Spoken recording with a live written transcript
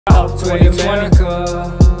Upgrade America,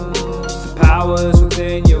 the power's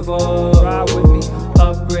within your voice. Ride with me.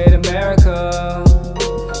 Upgrade America,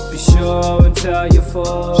 be sure and tell your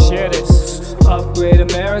folks. Share this. Upgrade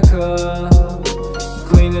America,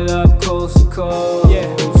 clean it up coast to coast.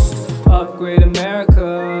 Yeah. Upgrade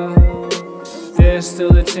America, there's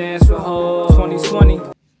still a chance for hope. 2020.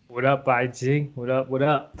 What up, IG? What up? What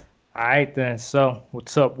up? All right then. So,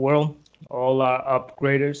 what's up, world? All our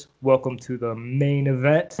upgraders, welcome to the main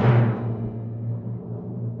event.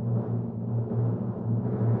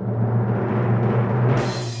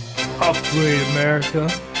 Upgrade America.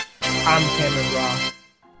 I'm Cameron Ra,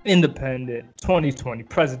 independent 2020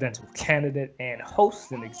 presidential candidate and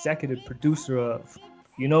host and executive producer of,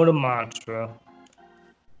 you know the mantra,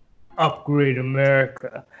 Upgrade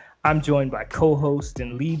America. I'm joined by co-host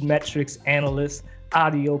and lead metrics analyst,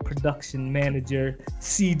 audio production manager,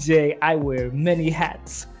 CJ. I wear many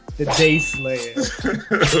hats, the Day Slayer.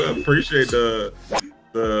 Appreciate the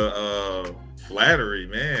flattery,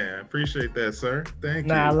 man. Appreciate that, sir. Thank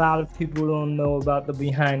you. A lot of people don't know about the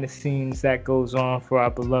behind the scenes that goes on for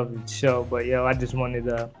our beloved show, but yo, I just wanted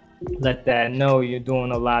to let that know you're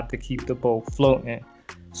doing a lot to keep the boat floating.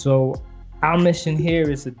 So our mission here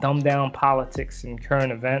is to dumb down politics and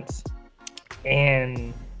current events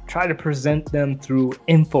and try to present them through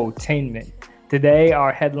infotainment. Today,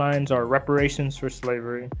 our headlines are reparations for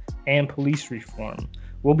slavery and police reform.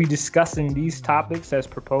 We'll be discussing these topics as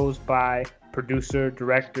proposed by producer,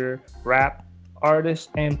 director, rap artist,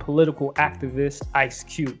 and political activist Ice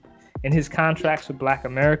Cube. In his contracts with Black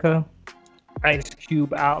America, Ice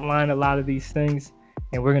Cube outlined a lot of these things,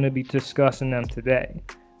 and we're going to be discussing them today.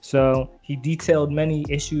 So he detailed many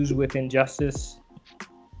issues with injustice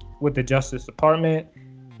with the Justice Department,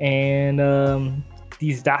 and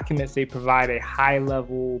these documents, they provide a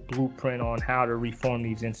high-level blueprint on how to reform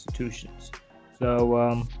these institutions.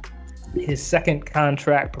 So his second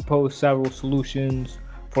contract proposed several solutions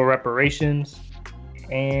for reparations,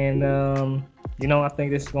 and I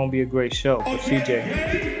think this is going to be a great show. For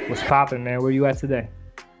CJ, what's popping, man? Where you at today?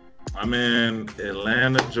 I'm in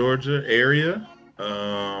Atlanta, Georgia area.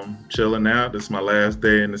 Chilling out. This is my last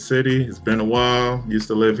day in the city. It's been a while. Used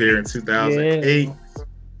to live here in 2008. Yeah.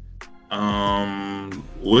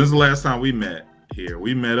 When's the last time we met here?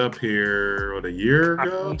 We met up here a year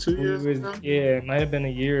ago, 2 years ago? Yeah, it might have been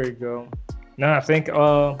a year ago. No, I think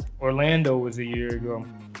Orlando was a year ago.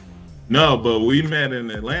 No, but we met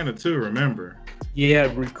in Atlanta too, remember? Yeah,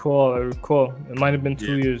 I recall. It might have been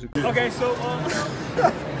 2 years ago. Okay, so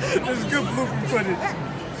this is good blooper footage.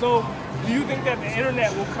 So, do you think that the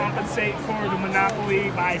internet will compensate for the monopoly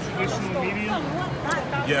by traditional media?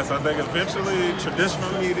 Yes, I think eventually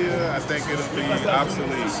traditional media, I think it'll be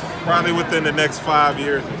obsolete, probably within the next 5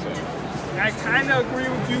 years or so. I kind of agree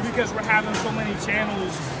with you because we're having so many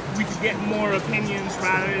channels, we could get more opinions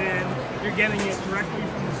rather than you're getting it directly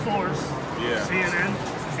from the source, CNN.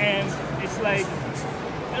 And it's like,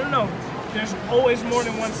 I don't know, there's always more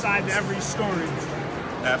than one side to every story.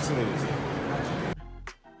 Absolutely.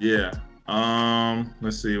 Yeah.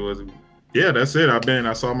 Let's see. That's it.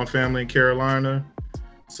 I saw my family in Carolina.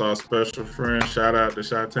 Saw a special friend. Shout out to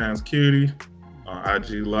Chi-Town's Cutie on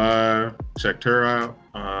IG Live. Checked her out.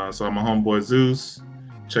 Saw my homeboy Zeus.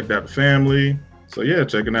 Checked out the family. So yeah,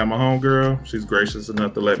 checking out my homegirl. She's gracious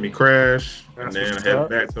enough to let me crash. And then head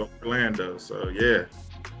back to Orlando. So yeah.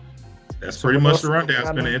 That's pretty much the rundown.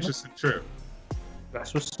 It's been an interesting trip.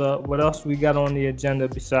 That's what's up. What else we got on the agenda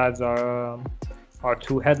besides our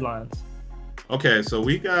two headlines? Okay, so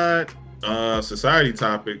we got society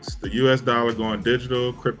topics. The U.S. dollar going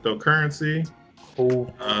digital, cryptocurrency.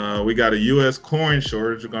 Cool. We got a U.S. coin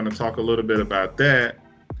shortage. We're going to talk a little bit about that.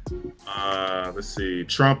 Let's see.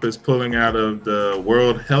 Trump is pulling out of the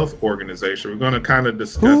World Health Organization. We're going to kind of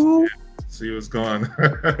discuss that, see what's going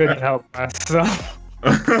on. Couldn't help myself.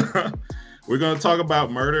 We're going to talk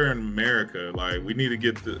about murder in America. Like, we need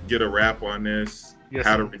to get a wrap on this. Yes,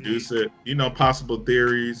 how to reduce it, possible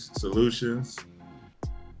theories, solutions.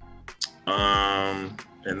 And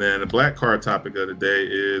then the black card topic of the day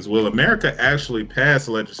is, will America actually pass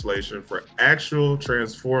legislation for actual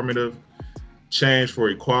transformative change for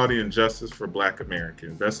equality and justice for Black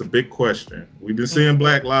Americans? That's a big question. We've been seeing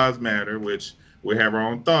Black Lives Matter, which we have our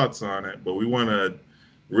own thoughts on it, but we want to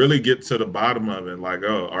really get to the bottom of it. Like,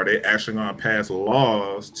 are they actually going to pass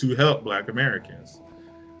laws to help Black Americans?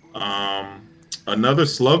 Another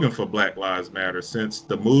slogan for Black Lives Matter, since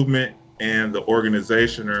the movement and the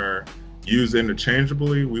organization are used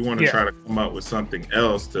interchangeably, we want to try to come up with something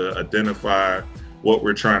else to identify what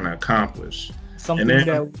we're trying to accomplish. Something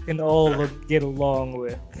that we can all get along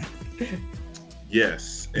with.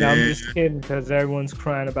 Yes. No, I'm just kidding because everyone's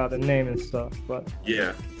crying about the name and stuff. But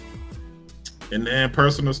yeah. And then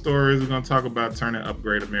personal stories, we're going to talk about turning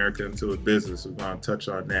Upgrade America into a business. We're going to touch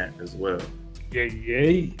on that as well. Yeah.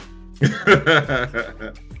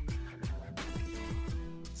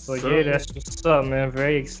 So yeah, that's what's up, man.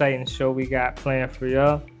 Very exciting show we got planned for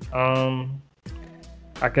y'all.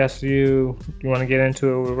 I guess you want to get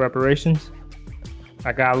into it with reparations?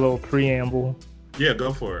 I got a little preamble. Yeah,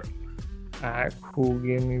 go for it. All right, cool.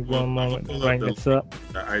 Give me one moment to bring this up.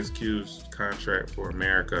 The Ice Cube's contract for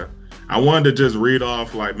America. I wanted to just read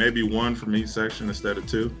off like maybe one from each section instead of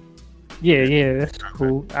two. Yeah, that's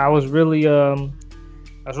cool. I was really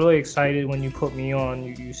excited when you put me on.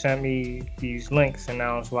 You sent me these links, and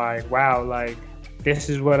I was like, wow, like this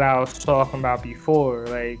is what I was talking about before.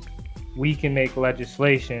 Like we can make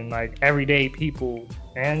legislation, like everyday people,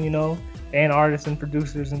 and and artists and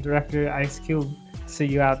producers and director Ice Cube, see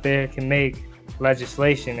you out there can make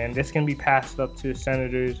legislation, and this can be passed up to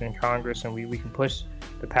senators and Congress, and we can push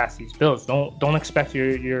to pass these bills. Don't expect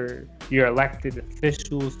your elected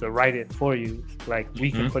officials to write it for you. Like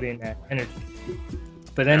we can put in that energy.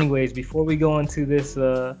 But anyways, before we go into this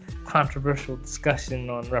controversial discussion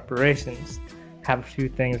on reparations, I have a few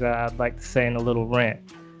things that I'd like to say in a little rant.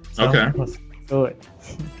 So okay. Let's do it.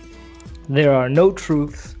 There are no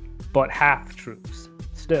truths but half-truths.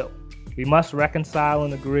 Still, we must reconcile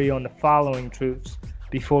and agree on the following truths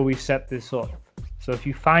before we set this off. So if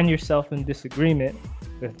you find yourself in disagreement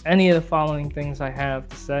with any of the following things I have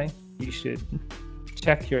to say, you should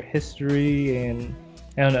check your history and,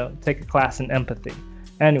 take a class in empathy.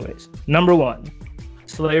 Anyways, number one,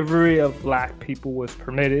 slavery of black people was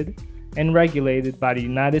permitted and regulated by the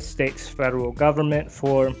United States federal government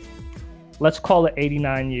for, let's call it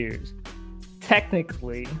 89 years.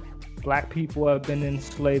 Technically, black people have been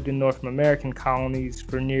enslaved in North American colonies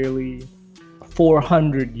for nearly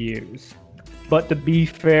 400 years. But to be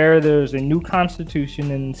fair, there's a new constitution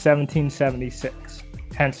in 1776.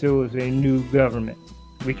 Hence, it was a new government.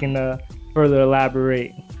 We can further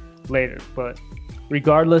elaborate later. But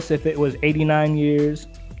regardless if it was 89 years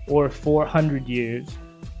or 400 years,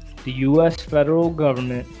 the U.S. federal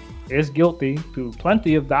government is guilty through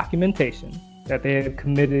plenty of documentation that they have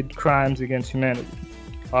committed crimes against humanity.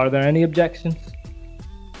 Are there any objections?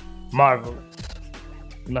 Marvelous.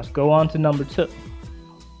 We must go on to number two.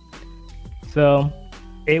 So,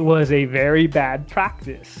 it was a very bad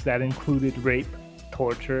practice that included rape,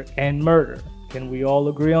 torture, and murder. Can we all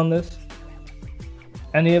agree on this?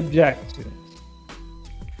 Any objections?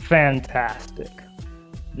 Fantastic.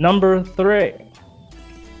 Number three.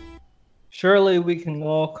 Surely we can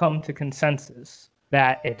all come to consensus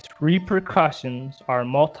that its repercussions are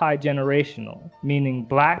multi-generational, meaning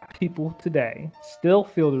black people today still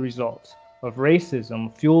feel the results of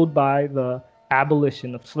racism fueled by the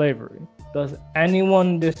abolition of slavery. Does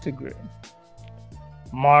anyone disagree?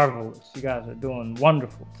 Marvelous. You guys are doing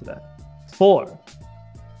wonderful today. 4.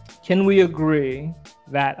 Can we agree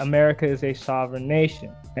that America is a sovereign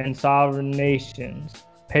nation, and sovereign nations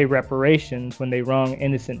pay reparations when they wrong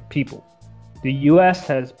innocent people? The U.S.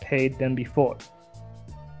 has paid them before.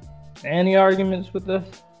 Any arguments with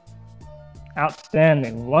this?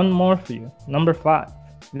 Outstanding. One more for you. Number 5.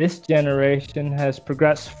 This generation has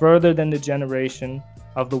progressed further than the generation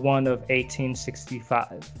of the one of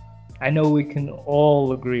 1865. I know we can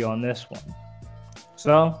all agree on this one.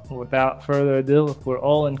 So, without further ado, if we're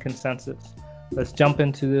all in consensus, let's jump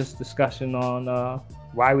into this discussion on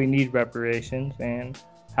why we need reparations and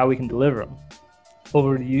how we can deliver them.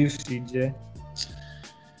 Over to you, CJ.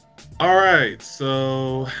 All right,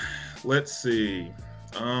 so let's see.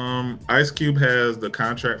 Ice Cube has the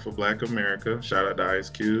contract for Black America. Shout out to Ice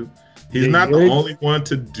Cube. He's not the only one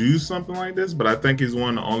to do something like this, but I think he's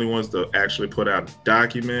one of the only ones to actually put out a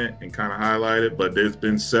document and kind of highlight it. But there's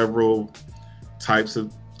been several types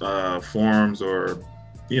of forms, or,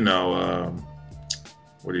 what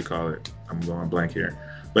do you call it? I'm going blank here.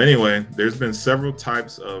 But anyway, there's been several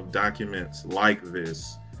types of documents like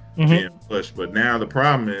this being pushed. But now the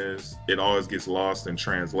problem is it always gets lost in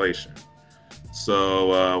translation.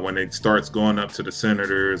 So when it starts going up to the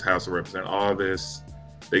senators, House of Representatives, all this,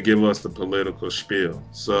 they give us the political spiel.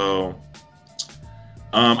 So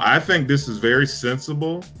I think this is very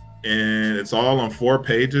sensible, and it's all on 4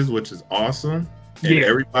 pages, which is awesome. And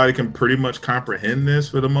everybody can pretty much comprehend this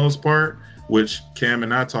for the most part, which Cam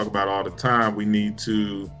and I talk about all the time. We need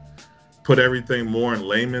to put everything more in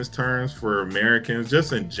layman's terms for Americans,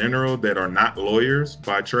 just in general, that are not lawyers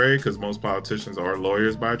by trade, because most politicians are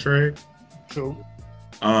lawyers by trade. True.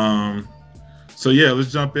 So yeah,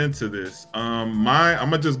 let's jump into this. I'm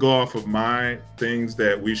gonna just go off of my things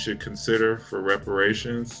that we should consider for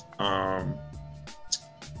reparations.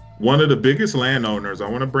 One of the biggest landowners, I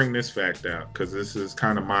want to bring this fact out because this is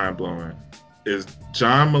kind of mind blowing, is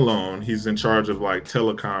John Malone. He's in charge of like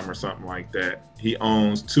telecom or something like that. He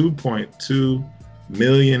owns 2.2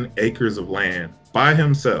 million acres of land by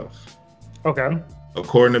himself. Okay.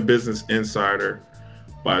 According to Business Insider,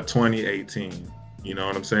 by 2018. You know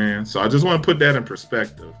what I'm saying? So I just want to put that in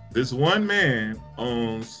perspective. This one man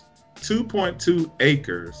owns 2.2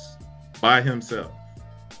 acres by himself.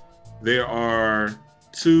 There are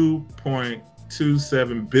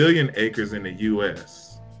 2.27 billion acres in the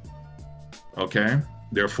U.S. Okay?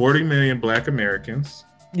 There are 40 million Black Americans.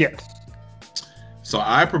 Yes. So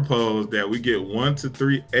I propose that we get 1 to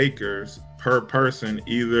 3 acres per person,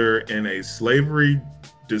 either in a slavery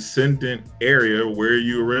descendant area where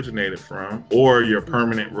you originated from or your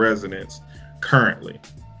permanent residence currently.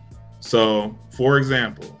 So, for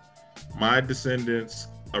example, my descendants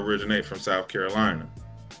originate from South Carolina.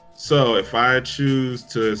 So if I choose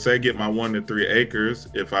to say get my 1 to 3 acres,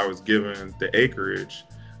 if I was given the acreage,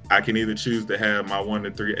 I can either choose to have my 1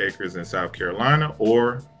 to 3 acres in South Carolina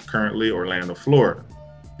or currently Orlando, Florida.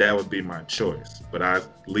 That would be my choice, but I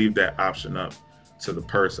leave that option up to the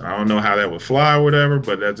person. I don't know how that would fly or whatever,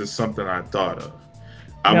 but that's just something I thought of.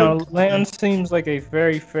 Land seems like a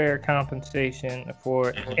very fair compensation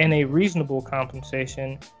for, and a reasonable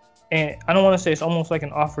compensation. And I don't want to say it's almost like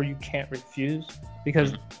an offer you can't refuse,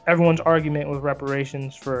 because everyone's argument with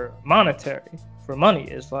reparations for money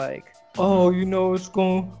is like, oh,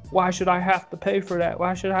 why should I have to pay for that?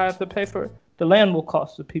 Why should I have to pay for it? The land will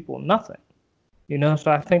cost the people nothing.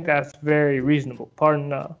 So I think that's very reasonable.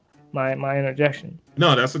 Pardon my interjection.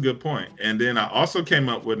 No, that's a good point. And then I also came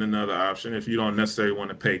up with another option. If you don't necessarily want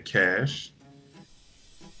to pay cash,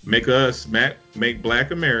 make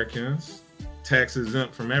Black Americans tax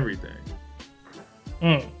exempt from everything.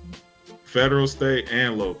 Federal, state,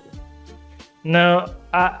 and local. No,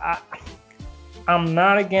 I'm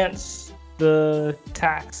not against the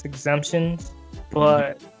tax exemptions,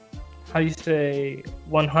 but how do you say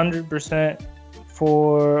 100%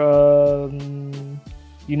 for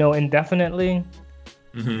indefinitely?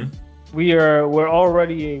 We're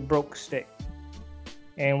already a broke state,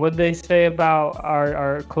 and what they say about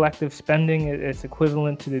our collective spending is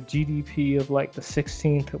equivalent to the GDP of like the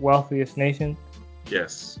 16th wealthiest nation.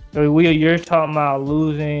 Yes. So you're talking about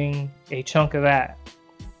losing a chunk of that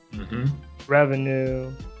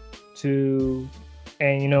revenue to,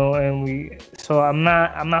 so I'm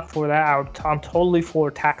not for that. I'm totally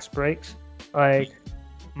for tax breaks. Like,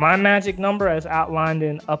 my magic number, as outlined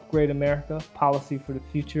in Upgrade America, Policy for the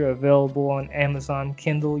Future, available on Amazon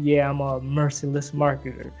Kindle. Yeah, I'm a merciless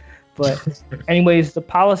marketer. But anyways,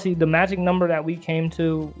 the magic number that we came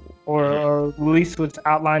to, or at least what's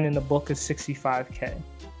outlined in the book, is $65K.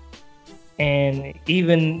 And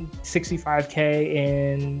even $65K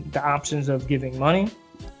in the options of giving money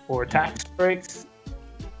or tax breaks,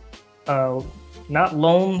 not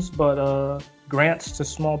loans, but grants to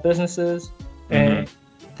small businesses and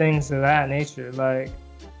things of that nature. Like,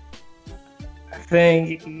 I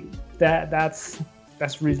think that's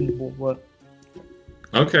reasonable. But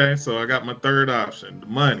okay, so I got my third option: the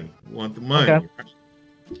money. You want the money? Okay.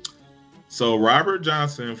 So Robert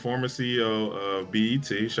Johnson, former CEO of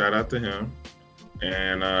BET, shout out to him,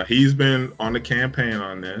 and he's been on the campaign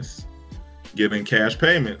on this, giving cash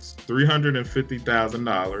payments,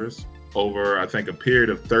 $350,000 over, I think, a period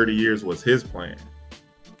of 30 years was his plan.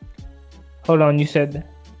 Hold on, you said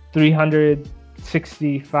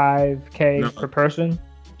 $365K per person?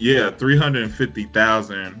 Yeah,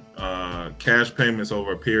 $350,000 cash payments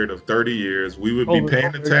over a period of 30 years. We would be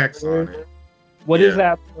paying the tax on it. What is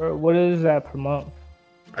that per month?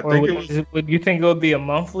 I think it was. Would you think it would be a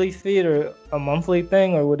monthly fee or a monthly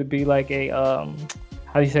thing, or would it be like a how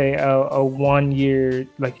do you say, a 1 year,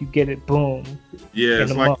 like you get it, boom? Yeah,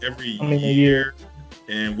 it's like every year.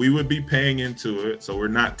 And we would be paying into it, so we're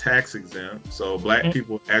not tax exempt. So Black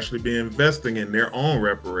people actually be investing in their own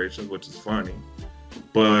reparations, which is funny.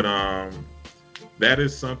 But that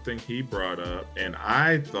is something he brought up, and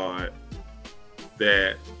I thought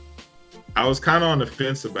that I was kind of on the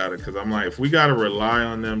fence about it, because I'm like, if we got to rely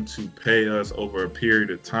on them to pay us over a period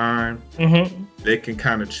of time, they can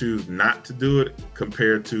kind of choose not to do it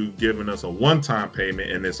compared to giving us a one-time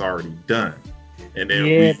payment and it's already done. And then we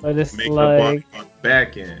make like, the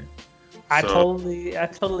back end. I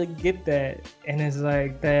totally get that. And it's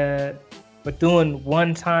like that, but doing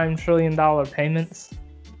one-time $1 trillion payments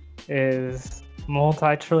is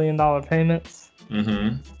multi-trillion dollar payments.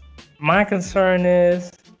 My concern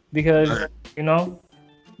is, because you know,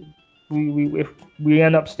 if we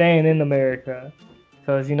end up staying in America,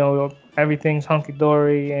 because everything's hunky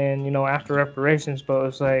dory, and after reparations, but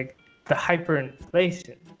it's like the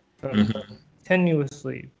hyperinflation,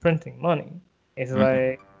 continuously printing money. It's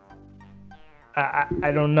like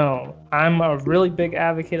I don't know. I'm a really big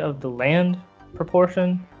advocate of the land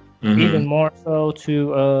proportion, even more so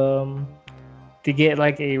to get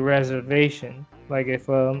like a reservation. Like if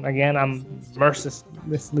again, I'm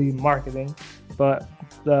mercilessly marketing, but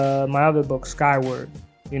my other book, Skyward,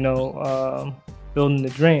 Building the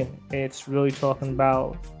Dream, it's really talking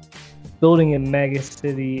about building a mega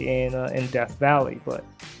city in Death Valley, but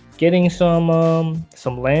getting some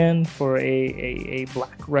land for a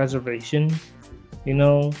black reservation,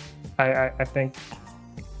 I think,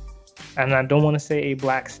 and I don't want to say a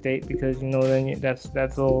black state, because then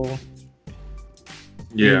that's all.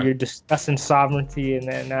 Yeah, you're discussing sovereignty, and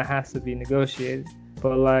then that has to be negotiated.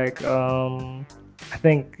 But like, I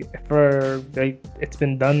think it's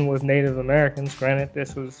been done with Native Americans. Granted,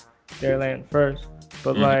 this was their land first,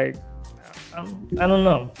 but like, I don't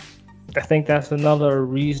know. I think that's another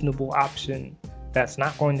reasonable option that's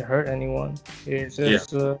not going to hurt anyone. It's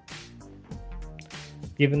just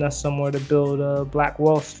giving us somewhere to build Black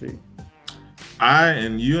Wall Street.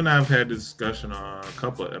 You and I have had this discussion on a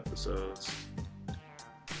couple of episodes.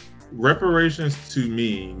 Reparations to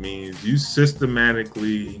me means you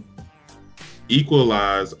systematically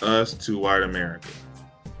equalize us to white America,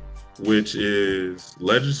 which is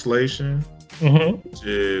legislation, which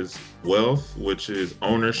is wealth, which is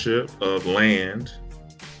ownership of land,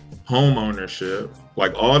 home ownership.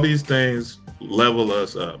 Like, all these things level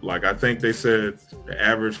us up. Like, I think they said the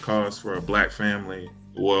average cost for a black family,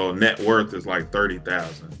 net worth is like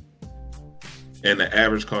 $30,000. And the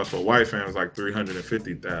average cost for a white family is like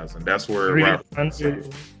 $350,000. That's where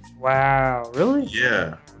wow, really?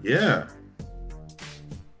 Yeah.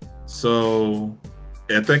 So,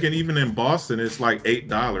 and thinking even in Boston, it's like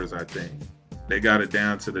 $8. I think they got it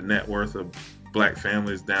down to the net worth of black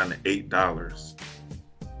families down to $8.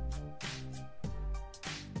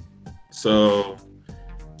 So,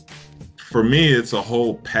 for me, it's a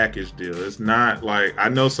whole package deal. It's not like, I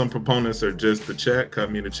know some proponents are just the check, cut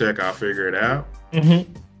me the check, I'll figure it out.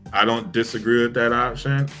 I don't disagree with that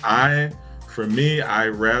option. For me, I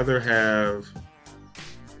would rather have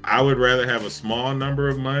a small number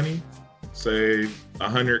of money, say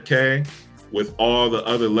 $100K, with all the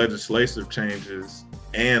other legislative changes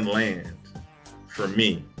and land, for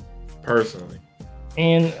me personally.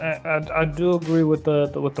 And I do agree with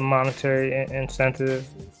the monetary incentive,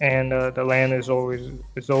 and the land is always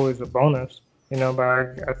a bonus,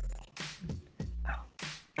 but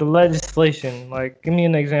the legislation, like, give me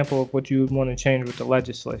an example of what you would want to change with the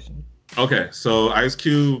legislation. Okay, so Ice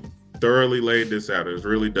Cube thoroughly laid this out. It was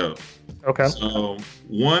really dope. Okay. So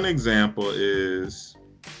one example is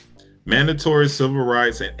mandatory civil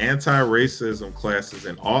rights and anti-racism classes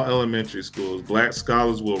in all elementary schools. Black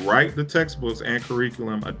scholars will write the textbooks and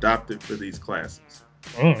curriculum adopted for these classes.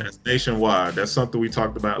 That's nationwide. That's something we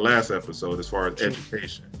talked about last episode as far as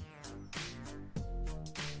education.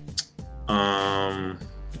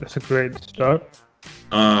 That's a great start.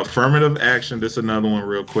 Affirmative action. This is another one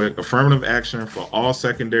real quick. Affirmative action for all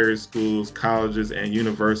secondary schools, colleges, and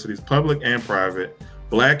universities, public and private.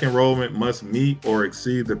 Black enrollment must meet or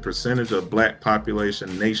exceed the percentage of black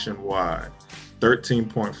population nationwide,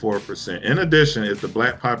 13.4%. In addition, if the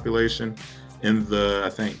black population in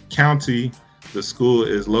the, county the school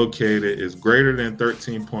is located is greater than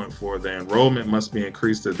 13.4, the enrollment must be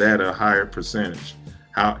increased to that a higher percentage.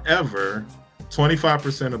 However,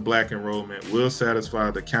 25% of black enrollment will satisfy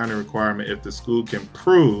the county requirement if the school can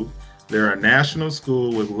prove they're a national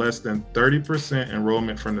school with less than 30%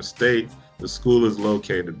 enrollment from the state the school is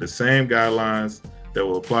located. The same guidelines that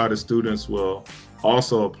will apply to students will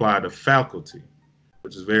also apply to faculty,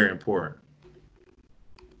 which is very important.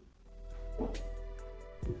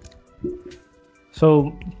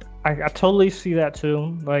 So I totally see that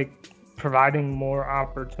too, like providing more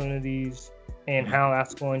opportunities and how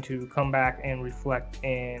that's going to come back and reflect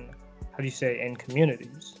in, in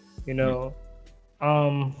communities, I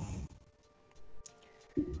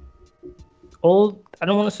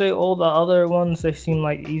don't want to say all the other ones, they seem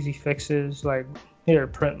like easy fixes, like here,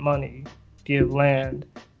 print money, give land,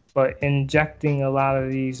 but injecting a lot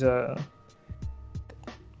of these, the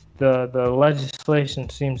legislation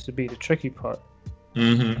seems to be the tricky part.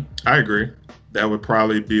 I agree. That would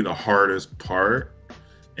probably be the hardest part.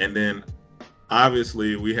 And then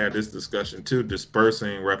obviously we had this discussion too,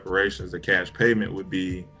 dispersing reparations, the cash payment would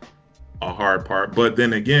be a hard part. But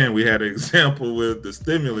then again, we had an example with the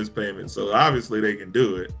stimulus payment. So obviously they can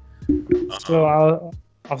do it. So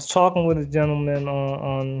I was talking with a gentleman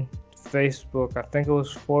on Facebook. I think it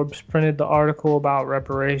was Forbes printed the article about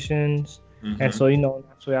reparations, and so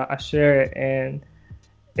naturally I share it. And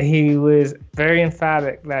he was very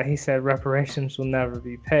emphatic that he said reparations will never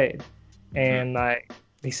be paid, and like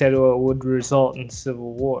he said it would result in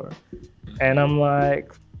civil war. And I'm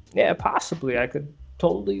like, yeah, possibly. I could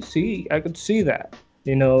see that.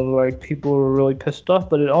 Like people were really pissed off,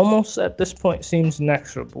 but it almost at this point seems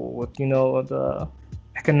inexorable with the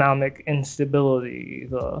economic instability,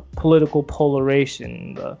 the political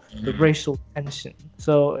polarization, the racial tension.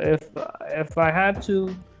 So if I had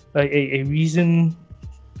to, like a reason,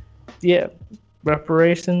 yeah,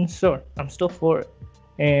 reparations, sure, I'm still for it.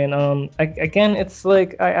 And again, it's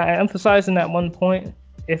like I emphasized in that one point,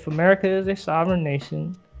 if America is a sovereign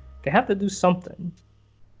nation, they have to do something.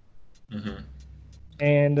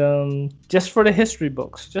 And just for the history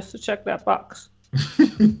books, just to check that box.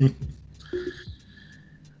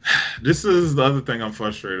 This is the other thing I'm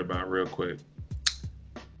frustrated about real quick.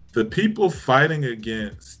 The people fighting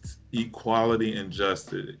against equality and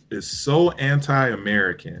justice is so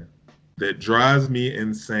anti-American that drives me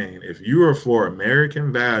insane. If you are for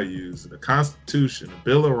American values, the Constitution, the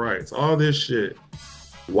Bill of Rights, all this shit,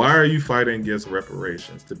 why are you fighting against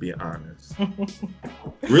reparations, to be honest?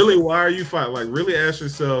 Really, why are you fighting? Like, really ask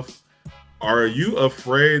yourself, are you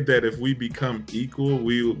afraid that if we become equal,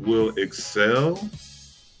 we will excel?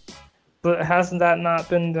 But hasn't that not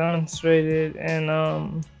been demonstrated in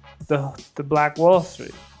the Black Wall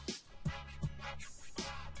Street?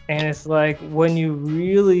 And it's like, when you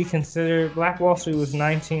really consider, Black Wall Street was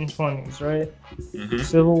 1920s, right?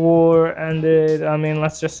 Civil War ended,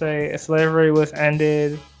 let's just say slavery was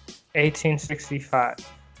ended 1865.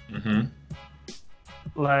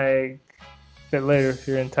 Like, a bit later if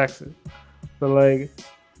you're in Texas. But like,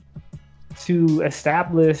 to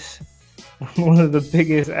establish one of the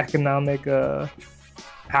biggest economic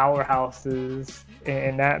powerhouses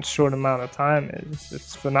in that short amount of time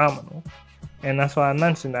it's phenomenal. And that's why I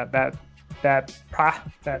mentioned that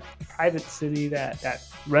private city, that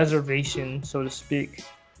reservation, so to speak.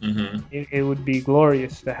 It would be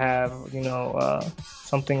glorious to have,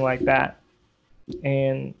 something like that.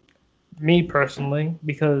 And me personally,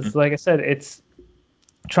 because like I said, it's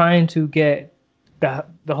trying to get the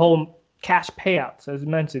whole cash payouts, as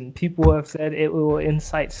mentioned. People have said it will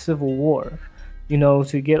incite civil war,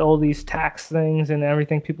 to get all these tax things and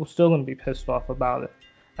everything. People still gonna be pissed off about it.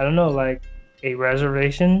 I don't know, like a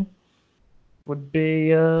reservation would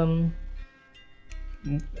be, I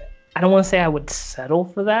don't want to say I would settle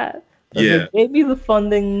for that. But yeah. They gave me the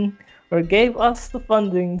funding, or gave us the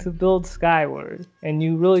funding to build Skyward, and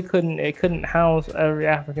you really couldn't house every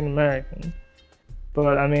African American.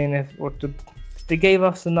 But if they gave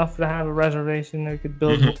us enough to have a reservation, they could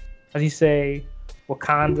build, as you say,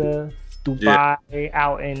 Wakanda, Dubai,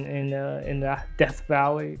 out in the Death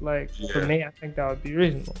Valley. Like, for me, I think that would be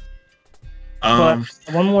reasonable. But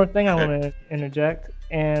one more thing I want to interject,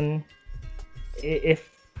 and if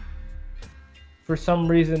for some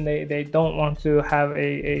reason they don't want to have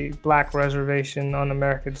a black reservation on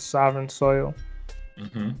American sovereign soil,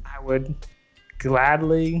 I would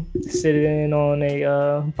gladly sit in on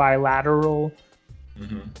a bilateral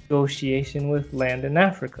negotiation with land in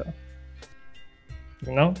Africa.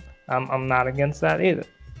 I'm not against that either.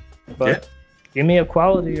 But give me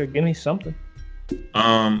equality or give me something.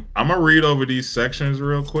 I'm gonna read over these sections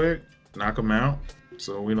real quick, knock them out,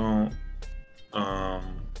 so we don't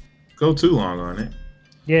go too long on it.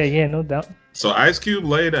 Yeah, no doubt. So Ice Cube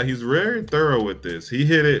laid out, he's very thorough with this. He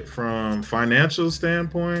hit it from financial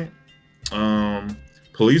standpoint,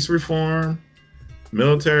 police reform,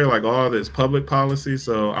 military, like all this public policy.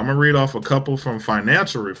 So I'm gonna read off a couple from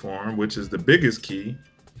financial reform, which is the biggest key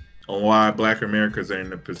on why Black Americans are in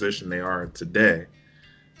the position they are today.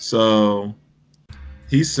 So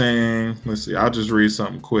he's saying, let's see, I'll just read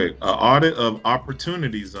something quick. An audit of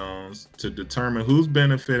opportunity zones to determine who's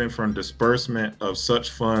benefiting from disbursement of such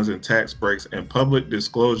funds and tax breaks, and public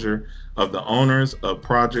disclosure of the owners of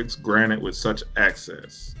projects granted with such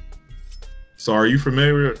access. So are you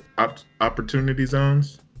familiar with opportunity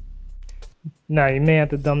zones? No, you may have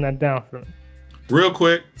to dumb that down for me. Real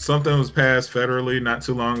quick, something was passed federally not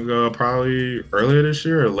too long ago, probably earlier this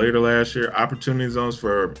year or later last year. Opportunity zones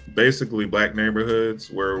for basically Black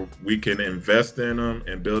neighborhoods where we can invest in them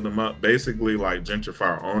and build them up. Basically, like gentrify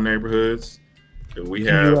our own neighborhoods. If we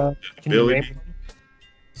have the ability.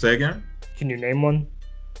 Say again? Can you name one?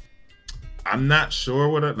 I'm not sure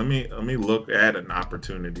what. Let me look at an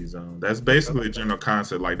opportunity zone. That's basically a general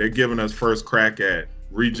concept. Like, they're giving us first crack at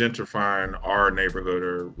regentrifying our neighborhood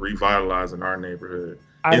or revitalizing our neighborhood.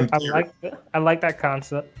 I theory. like that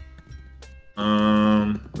concept.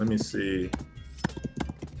 Let me see.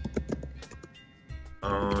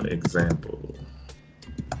 Example.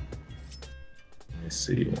 Let me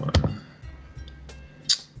see one.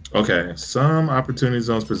 Okay, some opportunity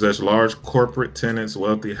zones possess large corporate tenants,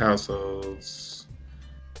 wealthy households.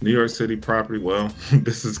 New York City property. Well,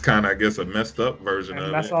 this is kind of, I guess, a messed up version And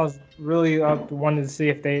of that's it. why I was really wanted to see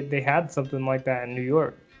if they had something like that in New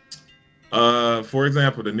York. For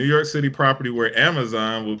example, the New York City property where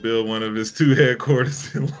Amazon will build one of its 2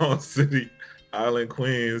 headquarters in Long City Island,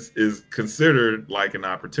 Queens, is considered like an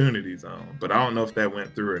opportunity zone, but I don't know if that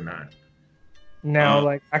went through or not. Now,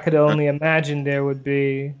 like I could only imagine there would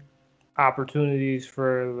be opportunities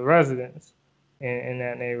for the residents in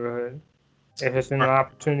that neighborhood. If it's an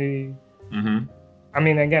opportunity, I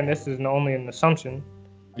mean, again, this is only an assumption.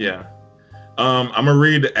 Yeah. I'm gonna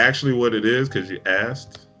read actually what it is because you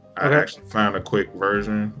asked. I Okay. actually found a quick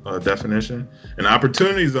version definition. An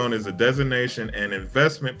opportunity zone is a designation and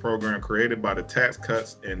investment program created by the Tax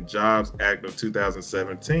Cuts and Jobs Act of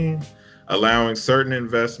 2017, allowing certain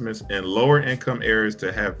investments in lower income areas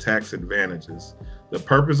to have tax advantages. The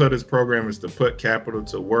purpose of this program is to put capital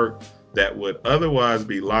to work that would otherwise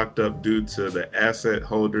be locked up due to the asset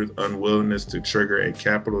holder's unwillingness to trigger a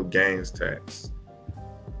capital gains tax.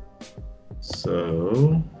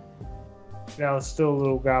 So Now it's still a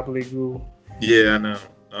little gobbledygook. yeah, I know.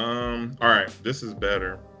 All right, this is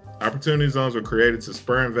better. Opportunity zones were created to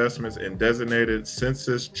spur investments in designated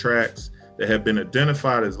census tracts that have been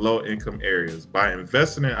identified as low-income areas. By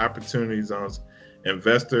investing in opportunity zones,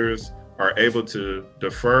 investors are able to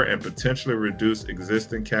defer and potentially reduce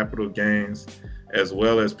existing capital gains, as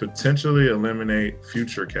well as potentially eliminate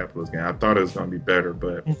future capital gains. I thought it was going to be better,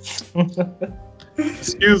 but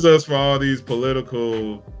excuse us for all these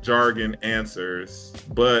political jargon answers.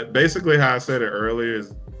 But basically, how I said it earlier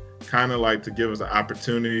is kind of like to give us an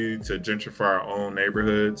opportunity to gentrify our own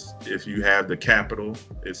neighborhoods if you have the capital,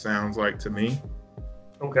 it sounds like to me.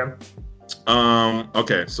 Okay.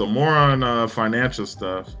 Okay, so more on financial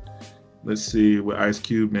stuff. Let's see what Ice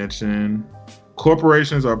Cube mentioned.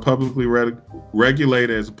 Corporations are publicly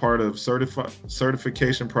regulated as a part of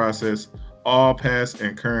certification process. All past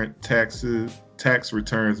and current tax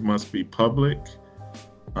returns must be public.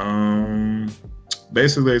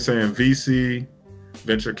 Basically, they're saying VC,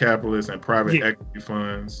 venture capitalists, and private equity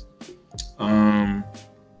funds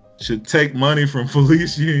should take money from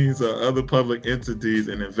police unions or other public entities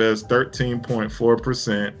and invest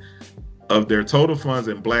 13.4% of their total funds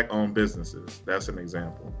in Black-owned businesses. That's an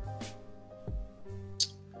example.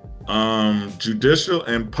 Judicial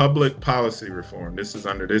and public policy reform. This is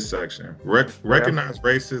under this section. Recognize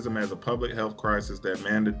racism as a public health crisis that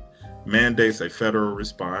mandates a federal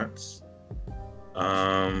response.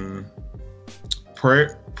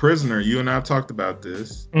 Prisoner, you and I have talked about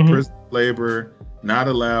this. Prison labor not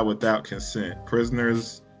allowed without consent.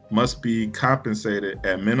 Prisoners must be compensated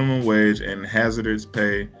at minimum wage and hazardous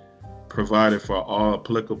pay provided for all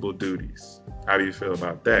applicable duties. How do you feel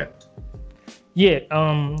about that? Yeah,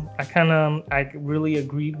 I really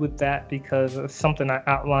agreed with that because it's something I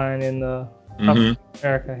outlined in the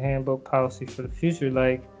America Handbook Policy for the Future.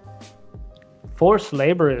 Like, forced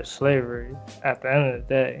labor is slavery at the end of the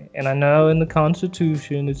day. And I know in the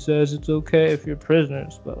Constitution it says it's okay if you're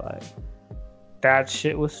prisoners, but like that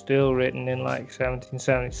shit was still written in like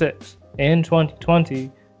 1776. In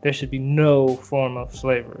 2020, there should be no form of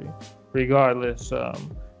slavery, regardless. I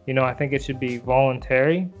think it should be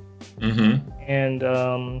voluntary. And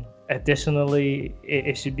additionally,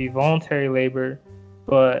 it should be voluntary labor,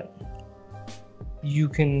 but you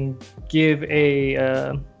can give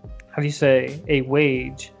a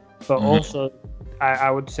wage, but also I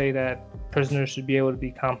would say that prisoners should be able to be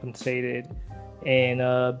compensated in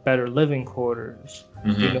better living quarters,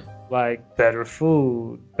 like better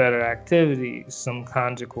food, better activities, some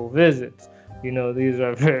conjugal visits. These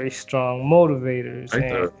are very strong motivators, and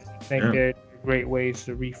I think they're great ways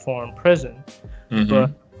to reform prison.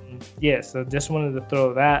 But so just wanted to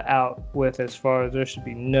throw that out with as far as there should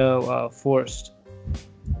be no forced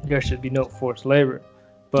labor.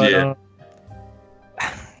 But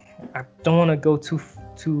I don't want to go too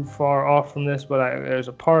far off from this, but there's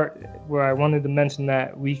a part where I wanted to mention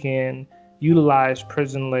that we can utilize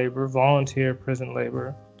prison labor, volunteer prison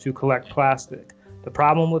labor, to collect plastic. The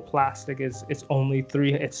problem with plastic is it's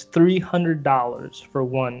 $300 for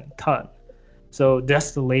 1 ton. So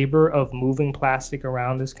just the labor of moving plastic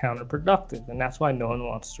around is counterproductive, and that's why no one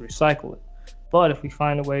wants to recycle it. But if we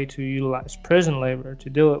find a way to utilize prison labor to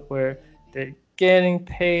do it where they're getting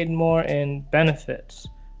paid more in benefits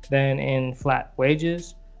than in flat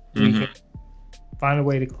wages, we can find a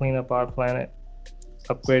way to clean up our planet,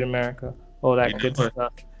 upgrade America, all that good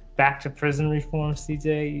stuff. Back to prison reform,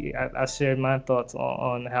 CJ. I shared my thoughts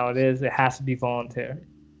on how it is. It has to be voluntary.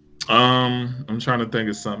 I'm trying to think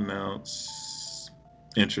of something else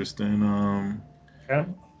interesting. Okay.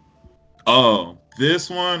 Oh, this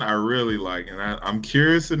one I really like, and I'm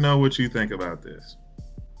curious to know what you think about this.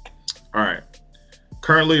 All right.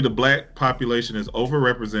 Currently, the black population is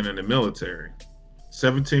overrepresented in the military.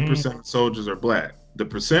 17% of soldiers are black. The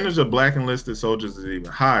percentage of black enlisted soldiers is even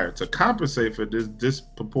higher. To compensate for this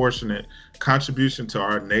disproportionate contribution to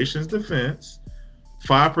our nation's defense,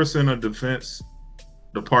 5% of Defense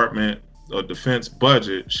Department or defense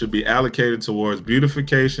budget should be allocated towards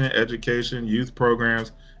beautification, education, youth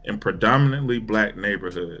programs in predominantly black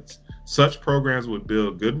neighborhoods. Such programs would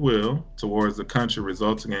build goodwill towards the country,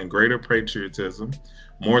 resulting in greater patriotism,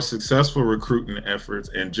 more successful recruiting efforts,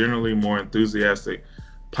 and generally more enthusiastic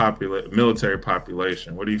military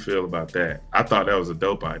population. What do you feel about that? I thought that was a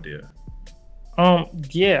dope idea.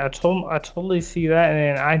 Yeah, I totally see that,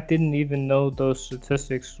 and I didn't even know those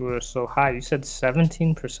statistics were so high. You said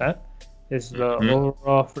 17% is the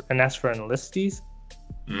overall, and that's for enlistees?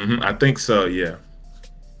 I think so, yeah.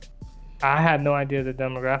 I had no idea the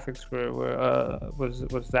demographics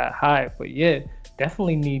was that high, but yeah,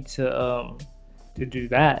 definitely need to do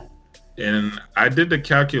that. And I did the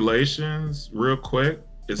calculations real quick.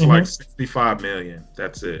 It's like 65 million.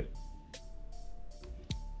 That's it.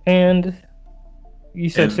 And you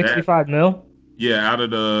said 65 mil? Yeah, out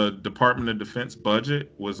of the Department of Defense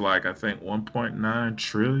budget was like, I think 1.9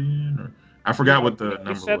 trillion. Or I forgot what the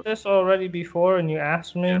number was. You said this already before, and you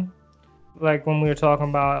asked me, like when we were talking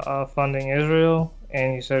about funding Israel,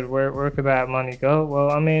 and you said, where could that money go?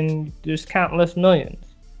 Well, I mean, there's countless millions.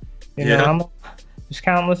 You know, there's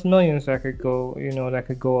countless millions that could go, that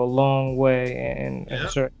could go a long way in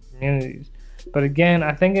certain communities. But again,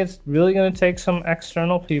 I think it's really going to take some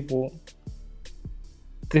external people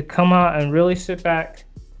to come out and really sit back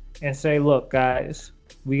and say, look, guys,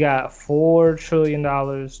 we got $4 trillion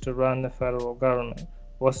to run the federal government.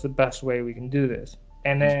 What's the best way we can do this?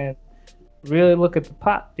 And then really look at the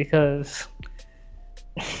pot, because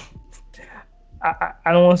I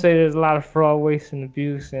don't want to say there's a lot of fraud, waste, and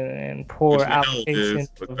abuse and poor allocation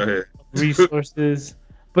of resources,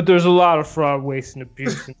 but there's a lot of fraud, waste, and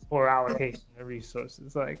abuse and poor allocation of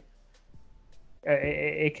resources. Like,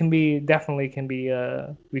 it can be,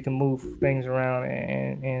 we can move things around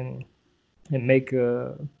and make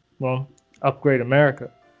upgrade America.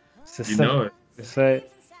 You know it. To say.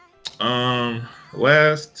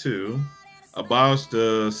 Last two. Abolish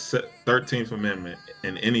the 13th Amendment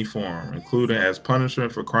in any form, including as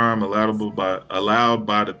punishment for crime allowed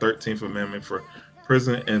by the 13th Amendment for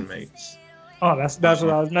prison inmates. Oh, that's what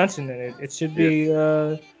I was mentioning. It should be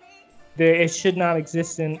it should not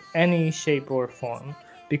exist in any shape or form,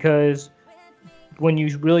 because when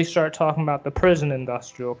you really start talking about the prison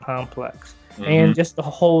industrial complex and just the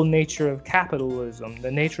whole nature of capitalism,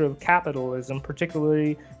 the nature of capitalism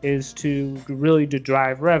particularly is to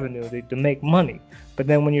drive revenue, to make money. But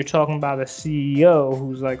then when you're talking about a CEO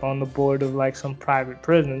who's like on the board of like some private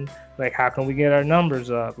prison, like, how can we get our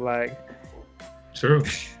numbers up? Like, true.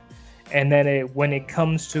 And then when it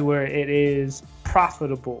comes to where it is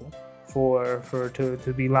profitable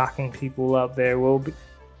to be locking people up, there will be,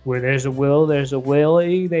 where there's a will, there's a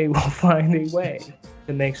way. They will find a way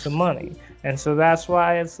to make some money. And so that's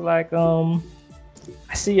why it's like, I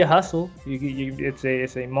see a hustle.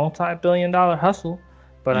 It's a multi-billion-dollar hustle,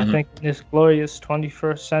 but I think in this glorious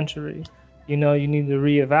 21st century, you need to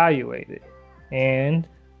reevaluate it. And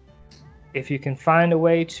if you can find a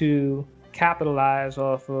way to capitalize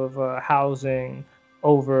off of housing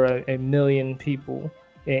over a million people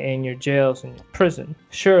in your jails and your prison,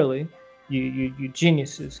 surely you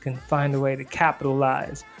geniuses can find a way to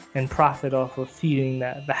capitalize and profit off of feeding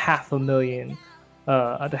the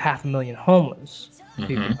 500,000 homeless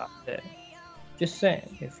people out there. Just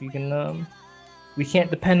saying, if you can, we can't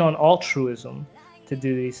depend on altruism to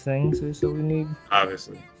do these things, so we need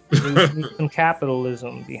some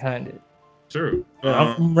capitalism behind it. True.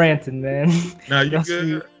 I'm ranting, man. Now you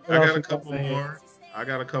good. I got a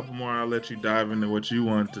couple more. I'll let you dive into what you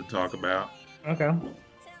want to talk about. Okay.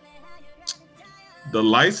 The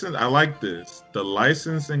license, I like this. The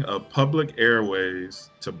licensing of public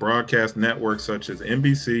airways to broadcast networks such as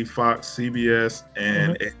NBC, Fox, CBS,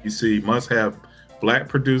 and ABC must have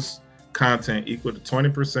Black-produced content equal to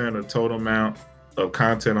 20% of the total amount of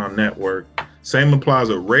content on network. Same applies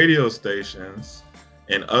with radio stations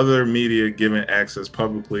and other media given access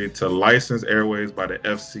publicly to licensed airways by the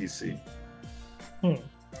FCC.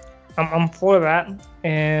 I'm for that,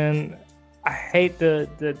 and I hate to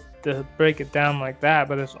break it down like that,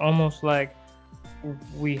 but it's almost like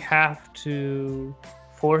we have to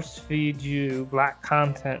force feed you black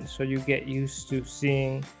content so you get used to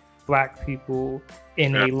seeing black people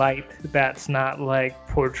in a light that's not like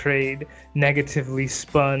portrayed negatively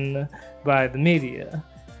spun by the media,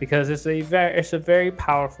 because it's a very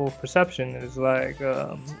powerful perception. It's like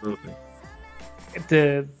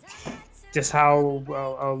just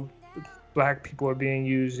how black people are being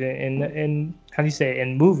used in how do you say it,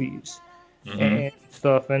 in movies and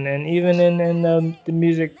stuff, and even in the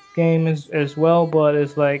music game as well. But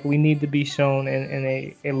it's like we need to be shown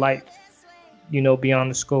in a light, you know,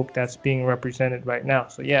 beyond the scope that's being represented right now.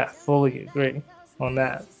 So yeah, fully agree on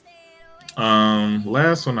that.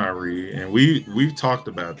 Last one I read, and we've talked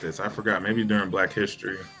about this. I forgot, maybe during Black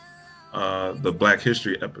History, the Black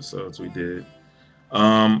History episodes we did.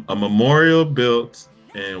 A memorial built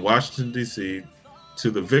in Washington, D.C.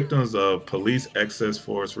 to the victims of police excess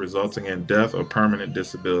force resulting in death or permanent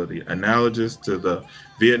disability, analogous to the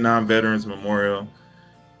Vietnam Veterans Memorial,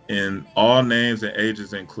 in all names and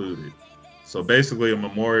ages included. So basically a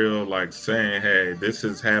memorial like saying, hey, this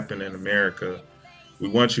has happened in America. We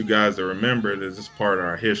want you guys to remember this is part of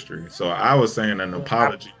our history. So I was saying an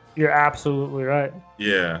apology. You're absolutely right.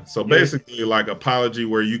 Yeah. So basically like apology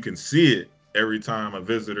where you can see it every time a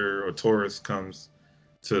visitor or tourist comes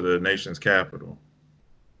to the nation's capital.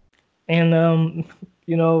 And,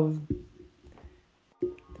 you know,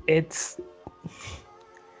 it's,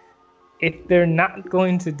 if they're not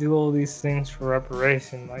going to do all these things for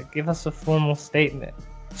reparation, like give us a formal statement.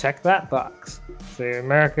 Check that box. Say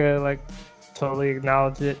America, like, totally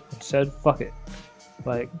acknowledged it and said, fuck it.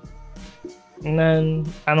 Like, and then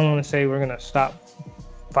I don't want to say we're going to stop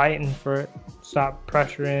fighting for it, stop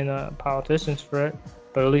pressuring politicians for it,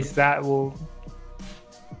 but at least that will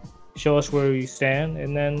show us where we stand,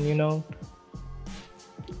 and then, you know,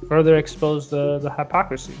 further expose the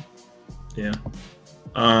hypocrisy. Yeah.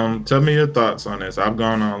 Tell me your thoughts on this. I've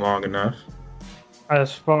gone on long enough.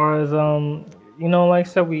 As far as you know, like I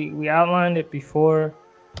said, we outlined it before.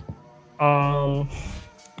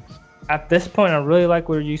 At this point, I really like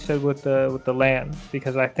what you said with the land,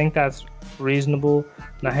 because I think that's reasonable.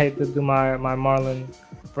 And I hate to do my Marlon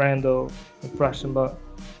Brando impression, but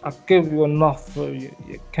I'll give you an offer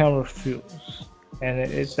you can't refuse. And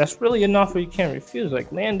that's really an offer you can't refuse.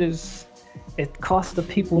 Like, land it costs the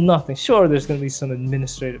people nothing. Sure, there's going to be some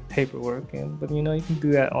administrative paperwork, but you know, you can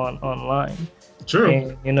do that online. True.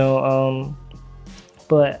 And, you know,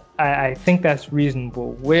 but I think that's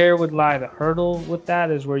reasonable. Where would lie the hurdle with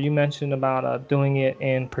that is where you mentioned about doing it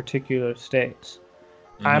in particular states.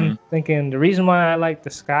 I'm thinking the reason why I like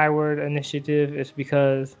the Skyward initiative is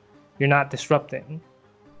because you're not disrupting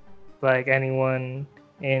like anyone,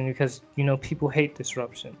 and because, you know, people hate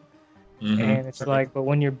disruption. And it's like, but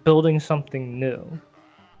when you're building something new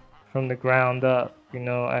from the ground up, you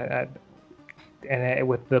know, and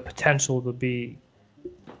with the potential to be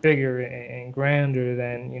bigger and grander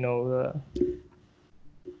than, you know,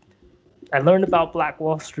 I learned about Black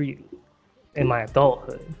Wall Street in my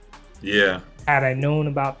adulthood. Yeah. Had I known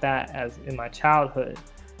about that as in my childhood,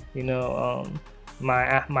 you know,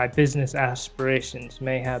 my business aspirations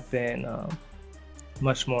may have been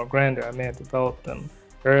much more grander. I may have developed them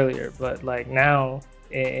earlier, but like now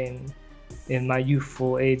in my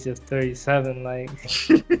youthful age of 37, like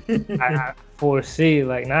I foresee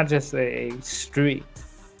like not just a street,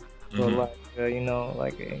 but like you know,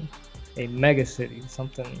 like a mega city,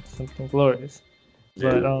 something glorious.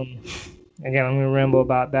 Yeah. But again, I'm gonna ramble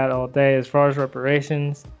about that all day. As far as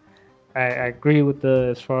reparations, I agree with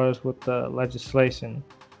the legislation,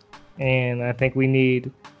 and I think we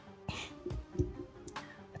need.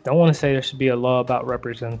 I don't want to say there should be a law about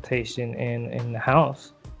representation in the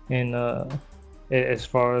House, and as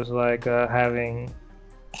far as like having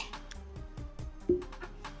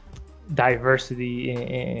diversity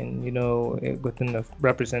in you know, within the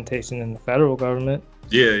representation in the federal government.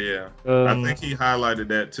 Yeah. I think he highlighted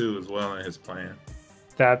that too as well in his plan.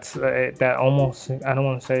 That's that almost. I don't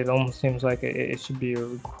want to say it almost seems like it should be a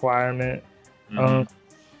requirement. I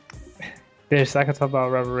could talk about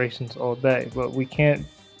reparations all day, but we can't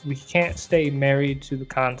stay married to the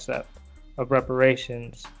concept of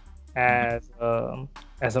reparations as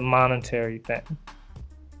a monetary thing,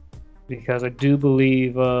 because I do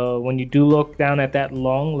believe when you do look down at that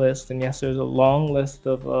long list, and yes, there's a long list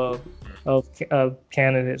of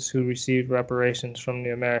candidates who received reparations from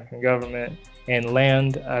the American government, and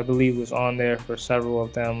land, I believe, was on there for several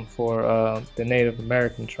of them for the Native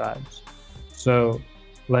American tribes. So,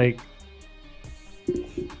 like,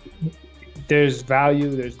 there's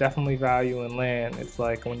definitely value in land. It's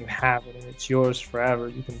like when you have it and it's yours forever.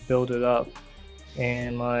 You can build it up,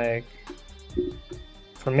 and like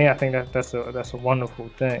for me, I think that's a wonderful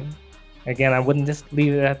thing. Again, I wouldn't just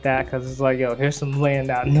leave it at that because it's like, yo, here's some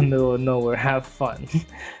land out in the middle of nowhere. Have fun.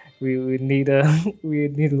 we need a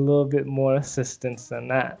little bit more assistance than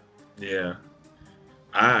that. Yeah.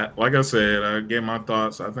 Like I said, I gave my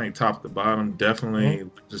thoughts. I think top to bottom, definitely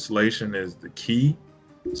legislation is the key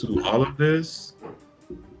to all of this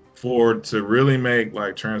to really make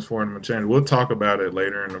like transformative change. We'll talk about it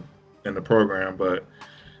later in the program, but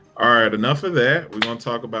all right, enough of that. We're going to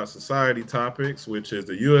talk about society topics, which is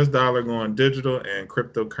the US dollar going digital and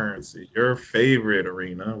cryptocurrency. Your favorite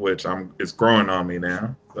arena, which it's growing on me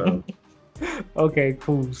now. So. Okay,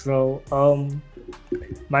 cool. So,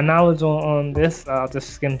 my knowledge on this, I'll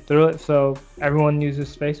just skim through it. So everyone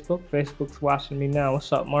uses Facebook. Facebook's watching me now.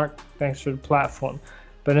 What's up, Mark? Thanks for the platform.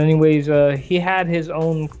 But anyways, he had his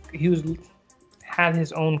own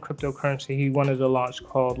cryptocurrency he wanted to launch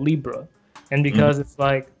called Libra. And because it's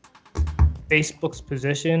like Facebook's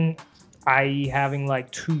position, i.e. having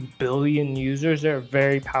like 2 billion users, they're a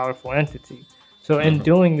very powerful entity. So in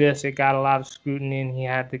doing this, it got a lot of scrutiny, and he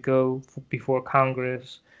had to go before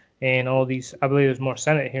Congress and all these, I believe there's more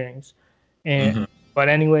Senate hearings. And but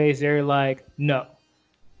anyways, they're like, no.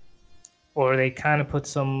 Or they kind of put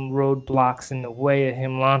some roadblocks in the way of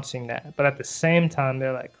him launching that. But at the same time,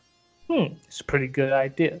 they're like, it's a pretty good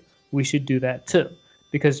idea. We should do that too.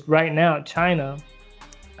 Because right now, China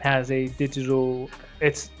has a digital,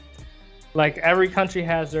 it's like every country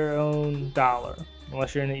has their own dollar,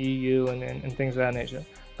 unless you're in the EU and things of that nature.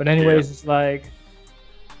 But anyways, It's like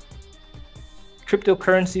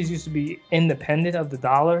cryptocurrencies used to be independent of the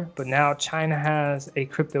dollar, but now China has a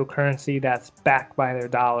cryptocurrency that's backed by their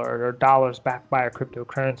dollar, or their dollar's backed by a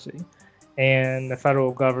cryptocurrency. And the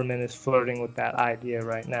federal government is flirting with that idea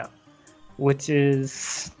right now, which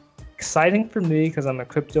is exciting for me because I'm a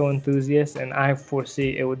crypto enthusiast, and I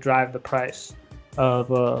foresee it would drive the price of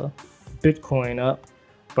Bitcoin up.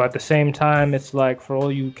 But at the same time, it's like for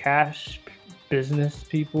all you cash business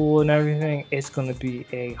people and everything, it's going to be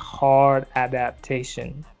a hard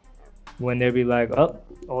adaptation when they be like, oh,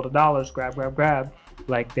 all the dollars, grab.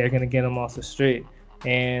 Like they're going to get them off the street.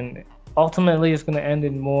 And ultimately, it's going to end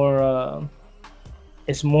in more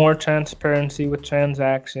transparency with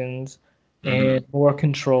transactions, and more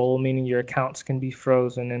control, meaning your accounts can be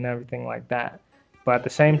frozen and everything like that. But at the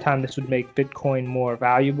same time, this would make Bitcoin more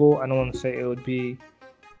valuable. I don't want to say it would be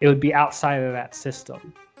outside of that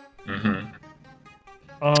system.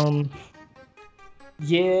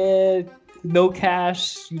 Yeah, no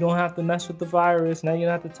cash. You don't have to mess with the virus. Now you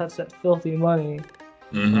don't have to touch that filthy money.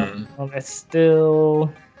 It's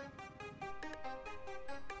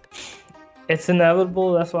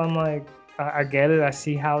inevitable. That's why I'm like, I get it. I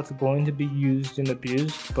see how it's going to be used and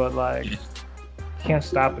abused, but like, you can't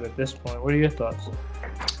stop it at this point. What are your thoughts?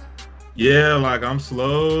 Yeah, like I'm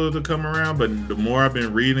slow to come around, but the more I've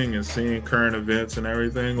been reading and seeing current events and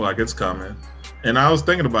everything, like it's coming. And I was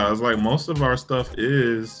thinking about it. I was like, most of our stuff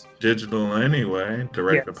is digital anyway,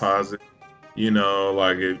 direct deposit,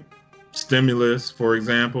 like stimulus, for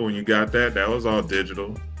example, when you got that was all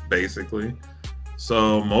digital, basically.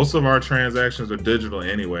 So most of our transactions are digital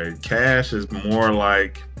anyway. Cash is more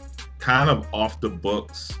like kind of off the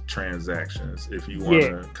books transactions, if you want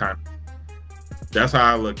to kind of. That's how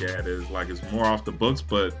I look at it. Is like it's more off the books,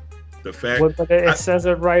 but the fact. But it says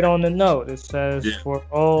it right on the note. It says for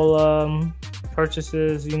all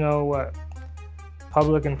purchases,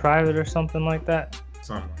 public and private or something like that.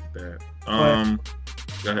 Something like that.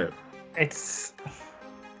 Go ahead.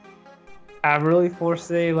 I really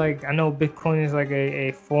foresee, like, I know Bitcoin is like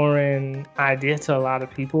a foreign idea to a lot of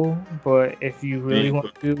people, but if you really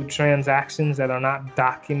want to do transactions that are not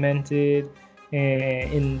documented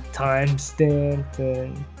and time stamped,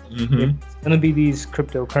 and it's going to be these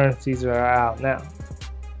cryptocurrencies that are out now.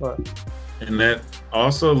 And that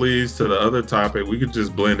also leads to the other topic. We could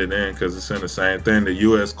just blend it in because it's in the same thing, the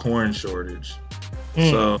U.S. corn shortage.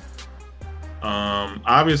 So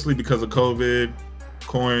obviously because of COVID,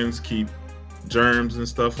 coins keep germs and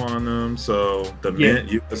stuff on them, so the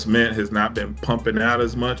U.S. Mint has not been pumping out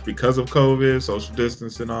as much because of COVID, social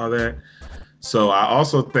distance and all that. So I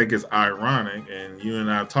also think it's ironic, and you and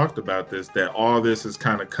I talked about this, that all this is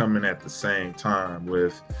kind of coming at the same time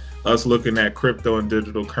with us looking at crypto and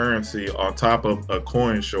digital currency on top of a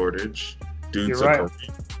coin shortage due to Corona.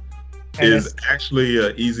 Is actually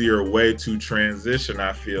an easier way to transition,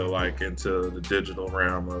 I feel like, into the digital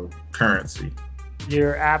realm of currency.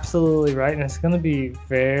 You're absolutely right, and it's going to be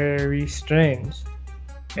very strange.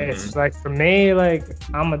 It's like, for me, like,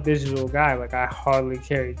 I'm a digital guy. Like, I hardly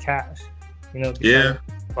carry cash,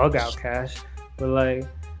 bug out cash, but like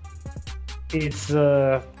it's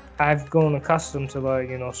I've grown accustomed to like,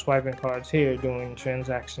 you know, swiping cards here, doing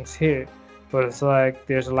transactions here, but it's like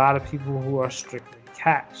there's a lot of people who are strictly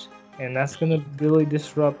cash, and that's gonna really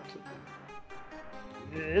disrupt.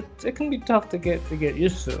 It can be tough to get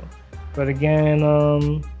used to, but again,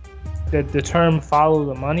 the term "follow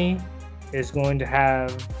the money" is going to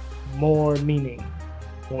have more meaning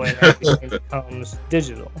when everything becomes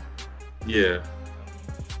digital. Yeah.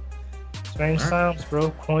 Strange times, bro.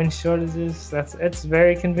 Coin shortages. It's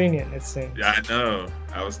very convenient, it seems. Yeah, I know.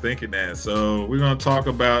 I was thinking that. So we're gonna talk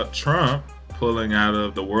about Trump pulling out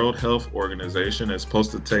of the World Health Organization. It's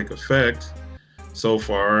supposed to take effect so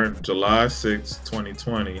far July 6,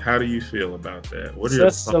 2020. How do you feel about that? What are your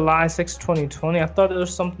Just July 6, 2020. I thought it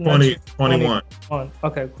was something 2021.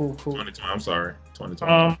 Okay, cool. 2020. I'm sorry.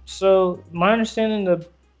 2020. So my understanding, the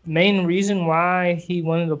main reason why he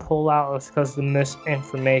wanted to pull out was because of the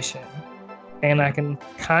misinformation. And I can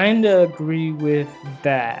kind of agree with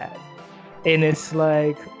that. And it's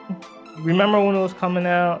like, remember when it was coming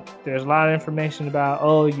out, there's a lot of information about,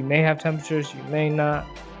 oh, you may have temperatures, you may not.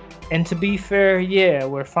 And to be fair, yeah,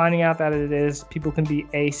 we're finding out that it is, people can be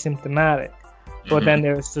asymptomatic. But then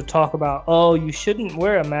there's the talk about, oh, you shouldn't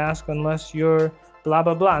wear a mask unless you're blah,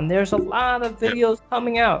 blah, blah. And there's a lot of videos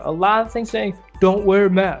coming out, a lot of things saying, don't wear a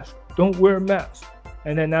mask, don't wear a mask.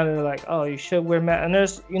 And then now they're like, oh, you should wear a mask. And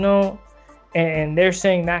there's, you know, and they're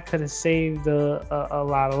saying that could have saved a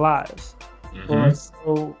lot of lives. But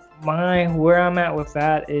so where I'm at with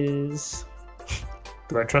that is,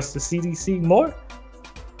 do I trust the CDC more?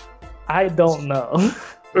 I don't know.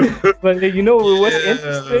 But you know what's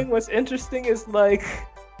interesting? What's interesting is like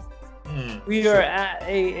we are at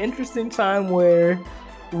a interesting time where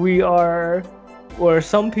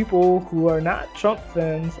some people who are not Trump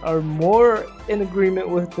fans are more in agreement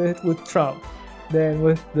with Trump than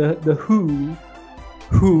with the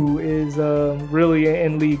who is really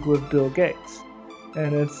in league with Bill Gates,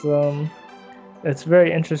 and it's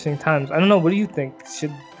very interesting times. I don't know. What do you think?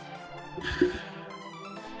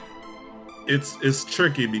 It's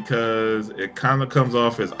tricky because it kind of comes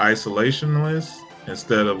off as isolationist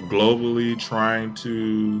instead of globally trying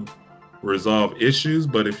to resolve issues.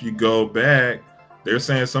 But if you go back, they're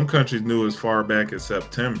saying some countries knew as far back as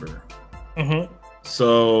September.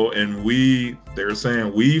 So, and they're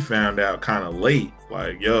saying we found out kind of late.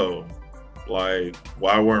 Like, yo, like,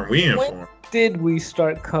 why weren't we informed? When did we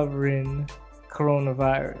start covering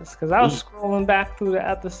coronavirus? Because I was scrolling back through the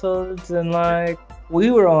episodes and like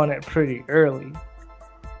we were on it pretty early.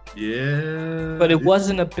 Yeah. But it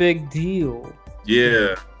wasn't a big deal.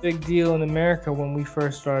 Yeah. Big deal in America when we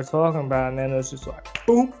first started talking about it, and then it was just like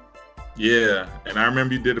boom. Yeah. And I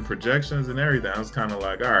remember you did the projections and everything. I was kind of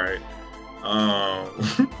like, all right.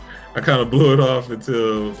 I kind of blew it off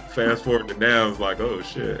until fast forward to now. It's like, oh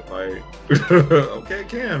shit, like, okay,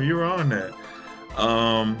 Cam, you were on that.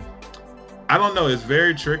 I don't know. It's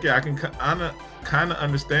very tricky. I can kind of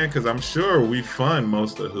understand because I'm sure we fund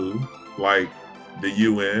most of who, like the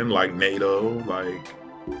UN, like NATO, like.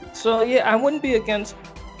 So yeah, I wouldn't be against.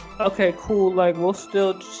 Okay, cool. Like we'll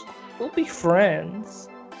be friends,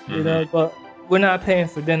 you know, but we're not paying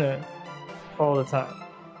for dinner all the time.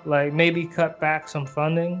 Like maybe cut back some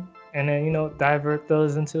funding and then, you know, divert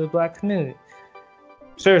those into the Black community.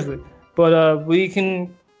 Seriously. But I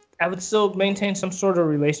would still maintain some sort of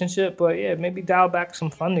relationship, but yeah, maybe dial back some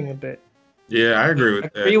funding a bit. Yeah, I agree with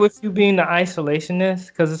that. I agree with you being the isolationist,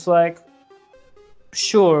 because it's like,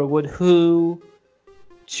 sure, would WHO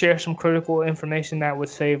share some critical information that would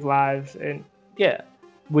save lives? And yeah.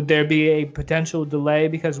 Would there be a potential delay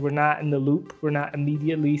because we're not in the loop? We're not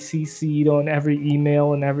immediately CC'd on every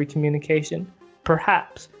email and every communication?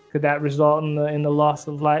 Perhaps. Could that result in the loss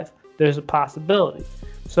of life? There's a possibility.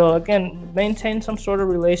 So again, maintain some sort of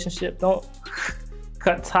relationship. Don't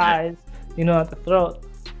cut ties, you know, at the throat.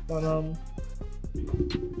 But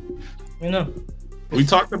you know. We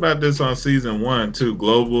talked about this on season 1 too,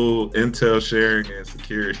 global intel sharing and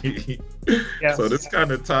security. Yes. So this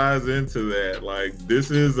kind of ties into that. Like, this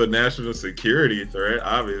is a national security threat,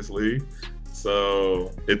 obviously.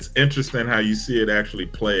 So it's interesting how you see it actually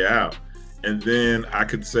play out. And then I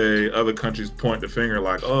could say other countries point the finger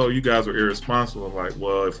like, oh, you guys were irresponsible. I'm like,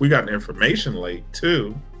 well, if we got the information late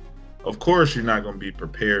too, of course you're not going to be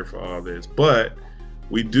prepared for all this. But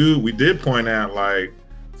we did point out, like,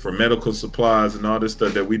 for medical supplies and all this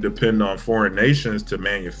stuff that we depend on foreign nations to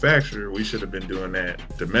manufacture, we should have been doing that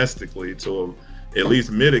domestically to at least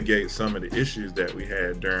mitigate some of the issues that we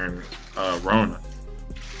had during Rona.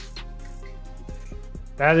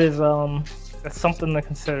 That is that's something to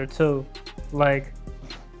consider too. Like,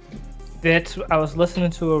 I was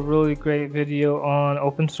listening to a really great video on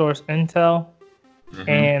open source intel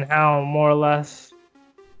and how more or less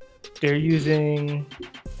they're using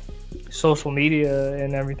social media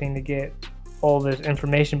and everything to get all this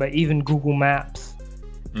information, but even Google Maps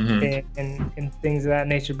and things of that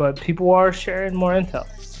nature. But people are sharing more intel.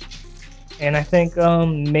 And I think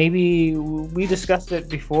maybe we discussed it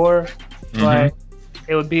before, but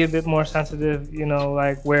it would be a bit more sensitive, you know,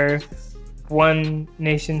 like where one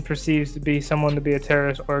nation perceives to be someone to be a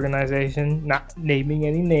terrorist organization, not naming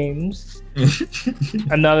any names.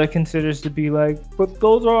 Another considers to be like, but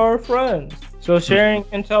those are our friends. So sharing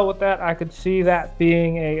intel with that, I could see that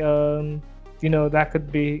being a, you know, that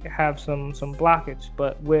could have some blockage.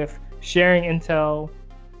 But with sharing intel,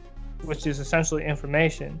 which is essentially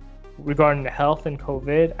information regarding the health and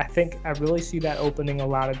COVID, I really see that opening a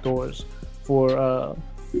lot of doors for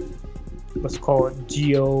let's call it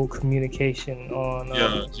geo-communication on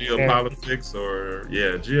geopolitics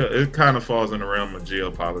it kind of falls in the realm of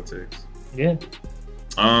geopolitics.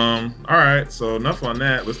 All right, so enough on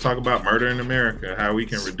that. Let's talk about murder in America, how we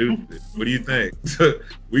can reduce it. What do you think?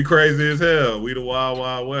 We crazy as hell. We the wild,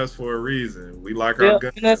 wild west for a reason. We like our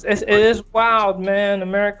guns. It is wild, man.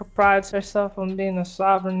 America prides herself on being a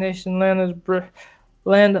sovereign nation, home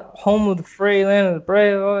of the free, land of the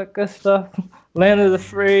brave, all that good stuff. Land of the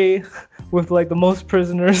free, with like the most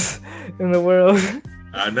prisoners in the world.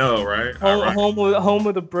 I know, right? Home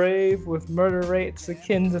of the brave, with murder rates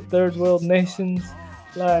akin to third world nations.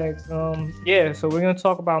 Like, so we're gonna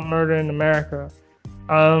talk about murder in America.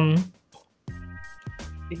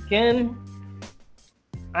 Again,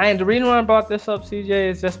 the reason why I brought this up,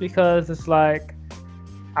 CJ, is just because it's like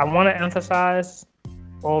I want to emphasize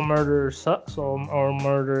all murder sucks, all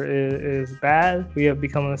murder is bad. We have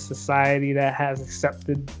become a society that has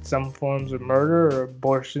accepted some forms of murder or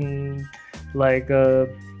abortion, like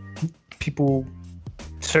people,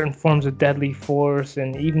 certain forms of deadly force,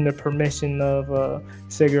 and even the permission of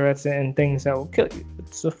cigarettes and things that will kill you.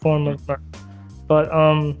 It's a form of murder. But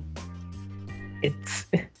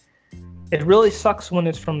it really sucks when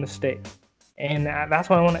it's from the state. And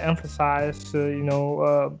that's what I want to emphasize.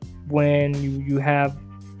 When you have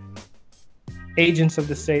agents of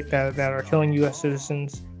the state that are killing U.S.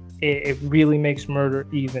 citizens, it really makes murder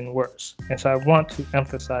even worse. And so I want to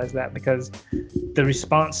emphasize that, because the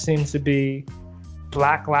response seems to be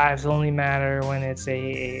Black lives only matter when it's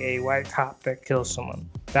a white cop that kills someone.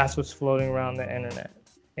 That's what's floating around the internet.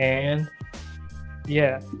 And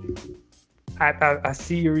yeah, I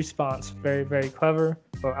see your response. Very, very clever.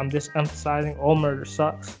 But I'm just emphasizing all murder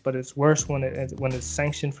sucks, but it's worse when it's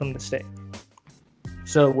sanctioned from the state.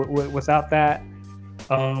 So without that,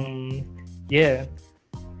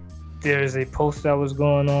 there's a post that was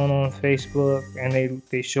going on Facebook, and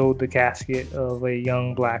they showed the casket of a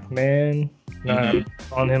young black man.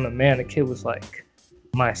 On him a man. The kid was like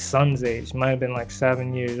my son's age, might have been like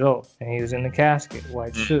 7 years old, and he was in the casket,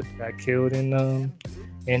 white suit, got killed in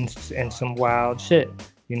some wild shit,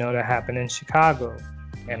 that happened in Chicago.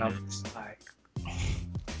 And I'm just like,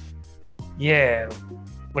 yeah,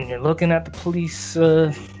 when you're looking at the police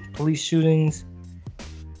shootings,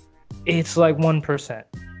 it's like 1%.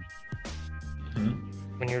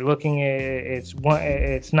 When you're looking at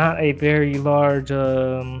it's not a very large.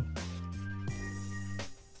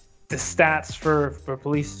 The stats for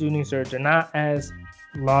police shootings they're not as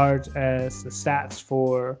large as the stats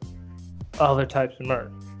for other types of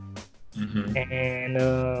murder. And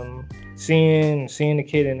seeing the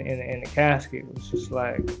kid in the casket was just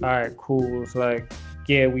like, all right, cool. It's like,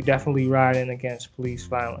 yeah, we definitely riding against police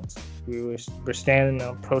violence. We're standing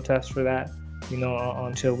on protest for that,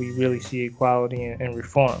 until we really see equality and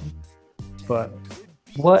reform. But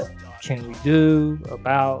what can we do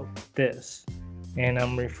about this? And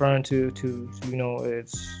I'm referring to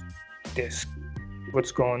it's this,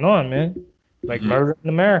 what's going on, man? Like murder in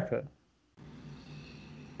America.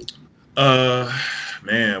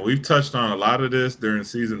 Man, we've touched on a lot of this during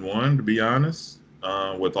season 1, to be honest,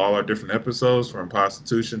 with all our different episodes, from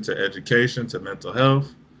prostitution to education to mental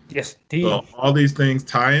health. Yes, indeed. So all these things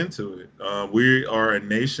tie into it. We are a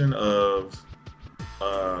nation of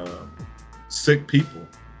sick people,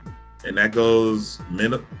 and that goes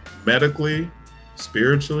medically,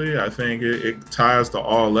 spiritually. I think it ties to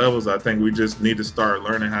all levels. I think we just need to start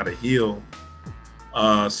learning how to heal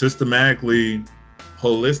systematically,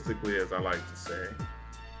 holistically, as I like to say,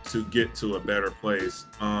 to get to a better place.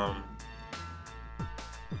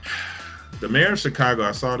 The mayor of Chicago,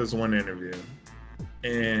 I saw this one interview,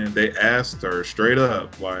 and they asked her straight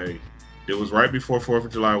up, like, it was right before 4th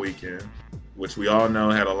of July weekend, which we all know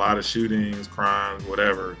had a lot of shootings, crimes,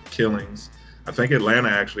 whatever, killings. I think Atlanta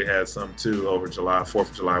actually had some too over 4th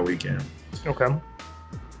of July weekend. Okay.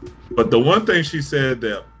 But the one thing she said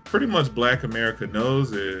that pretty much Black America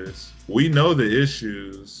knows is we know the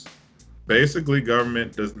issues. Basically,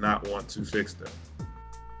 government does not want to fix them.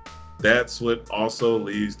 That's what also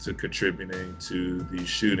leads to contributing to these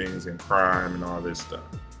shootings and crime and all this stuff.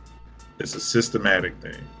 It's a systematic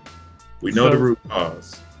thing. We know the root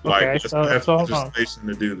cause. Like, let's have legislation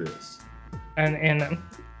to do this. And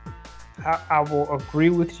I will agree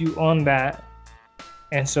with you on that.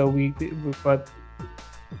 And so we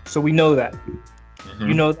know that. Mm-hmm.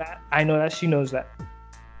 You know that. I know that. She knows that.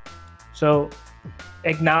 So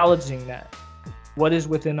acknowledging that, what is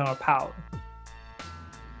within our power?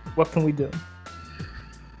 What can we do?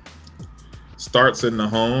 Starts in the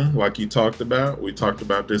home, like you talked about. We talked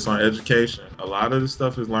about this on education. A lot of this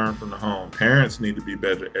stuff is learned from the home. Parents need to be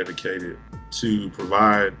better educated to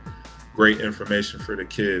provide great information for the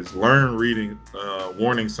kids. Learn reading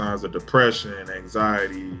warning signs of depression,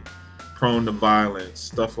 anxiety, prone to violence,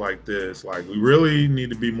 stuff like this. Like, we really need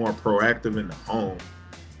to be more proactive in the home.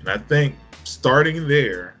 And I think starting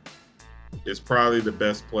there is probably the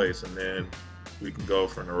best place, and then we can go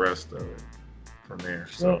from the rest of it from there.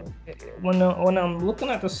 So when I'm looking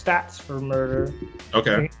at the stats for murder,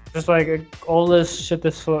 okay, just like all this shit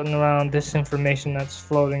that's floating around, disinformation that's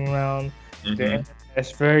floating around,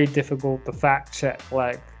 it's very difficult to fact check.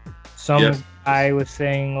 Like, some guy was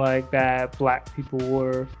saying like that Black people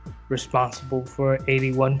were responsible for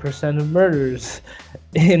 81% of murders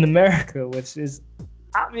in America, which is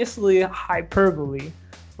obviously hyperbole,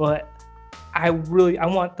 but I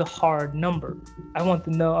want the hard number. I want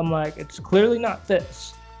to know. I'm like, it's clearly not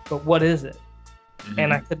this, but what is it?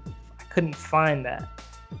 And I couldn't find that.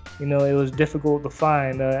 You know, it was difficult to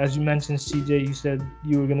find. As you mentioned, CJ, you said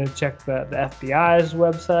you were gonna check the FBI's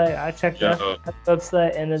website. I checked the FBI's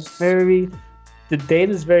website, and the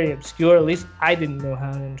data is very obscure. At least I didn't know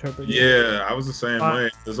how to interpret it. Yeah, I was the same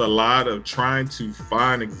way. There's a lot of trying to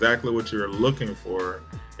find exactly what you're looking for.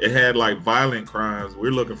 It had like violent crimes.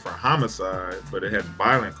 We're looking for homicide, but it had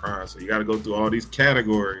violent crimes. So you got to go through all these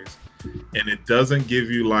categories, and it doesn't give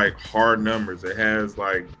you like hard numbers. It has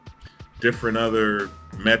like different other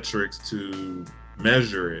metrics to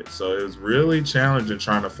measure it. So it was really challenging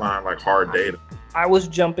trying to find like hard data. I was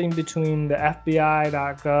jumping between the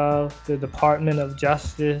FBI.gov, the Department of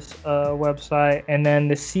Justice website, and then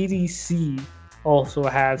the CDC also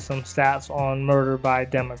has some stats on murder by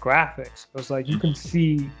demographics. It's like you can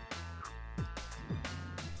see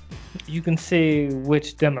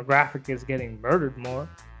which demographic is getting murdered more,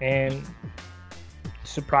 and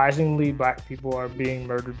surprisingly, Black people are being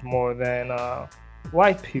murdered more than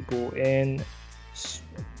white people. And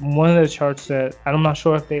one of the charts that I'm not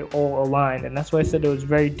sure if they all align, and that's why I said it was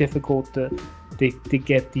very difficult to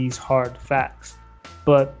get these hard facts.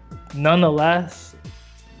 But nonetheless,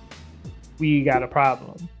 we got a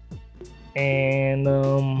problem. And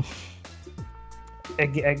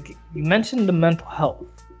you mentioned the mental health,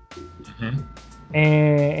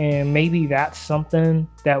 and maybe that's something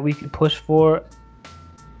that we could push for.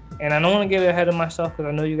 And I don't want to get ahead of myself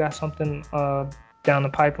because I know you got something down the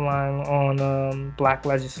pipeline on Black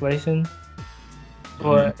legislation.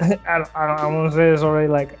 But I want to say this already.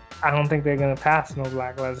 Like, I don't think they're gonna pass no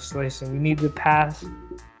Black legislation. We need to pass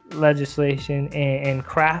legislation and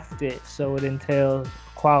craft it so it entails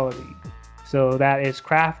equality, so that it's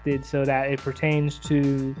crafted so that it pertains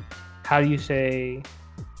to, how do you say,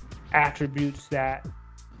 attributes that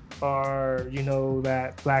are, you know,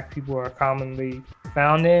 that Black people are commonly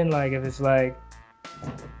found in. Like, if it's like,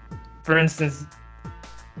 for instance,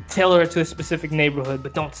 tailor it to a specific neighborhood,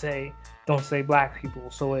 but don't say Black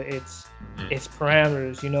people, so it's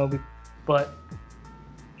parameters, you know. But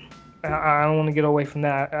I don't want to get away from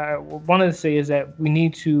that. I wanted to say is that we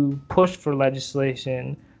need to push for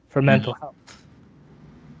legislation for mental health,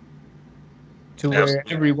 to where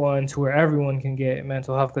everyone can get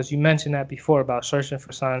mental health. Because you mentioned that before about searching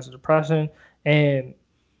for signs of depression, and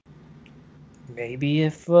maybe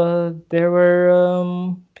if there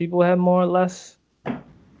were people who had more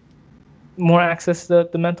access to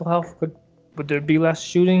mental health, would there be less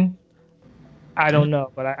shooting? I don't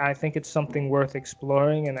know, but I think it's something worth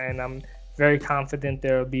exploring, and I'm very confident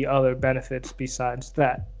there will be other benefits besides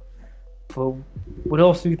that. But what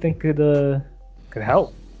else do you think could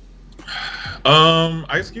help?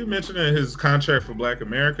 Ice Cube mentioned in his contract for Black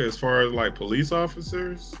America, as far as like police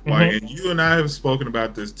officers, like, and you and I have spoken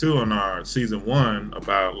about this too on our season 1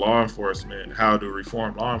 about law enforcement, how to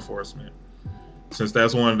reform law enforcement, since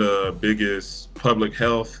that's one of the biggest public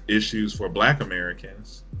health issues for Black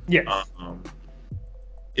Americans. Yes.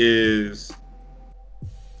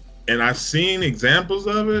 and I've seen examples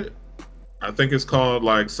of it. I think it's called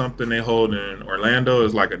like something they hold in Orlando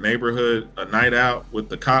is like a neighborhood, a night out with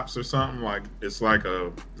the cops or something. Like it's like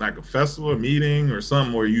a festival, a meeting or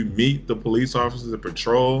something where you meet the police officers that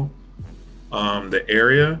patrol the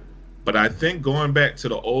area. But I think going back to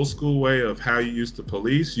the old school way of how you used to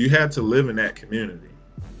police, you had to live in that community.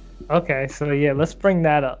 Okay, so yeah, let's bring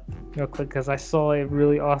that up real quick because I saw a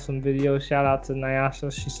really awesome video. Shout out to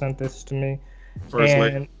Nyasha, she sent this to me. First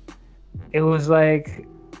lady. It was like,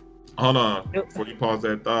 hold on, before you pause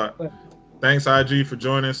that thought. Thanks, IG, for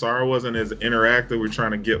joining. Sorry I wasn't as interactive. We're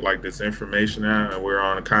trying to get like this information out, and we're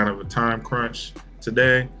on a kind of a time crunch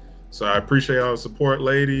today. So I appreciate all the support,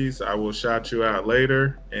 ladies. I will shout you out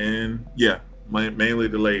later. And yeah, mainly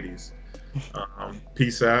the ladies.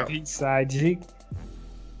 Peace out. Peace, IG.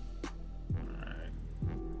 All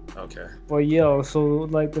right. Okay. Well, yo, so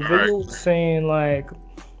like the video was saying like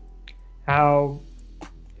how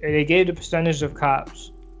they gave the percentage of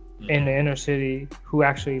cops in the inner city who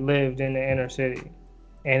actually lived in the inner city,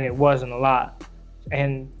 and it wasn't a lot.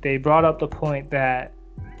 And they brought up the point that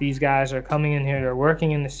these guys are coming in here, they're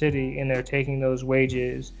working in the city, and they're taking those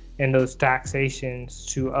wages and those taxations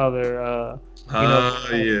to other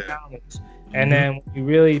counties. And then when you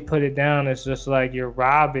really put it down, it's just like you're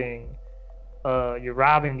robbing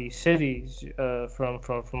these cities from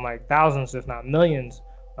like thousands, if not millions,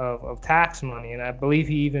 of tax money. And I believe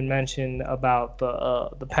he even mentioned about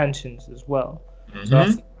the pensions as well. So I'll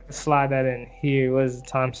see if I can slide that in here. What is the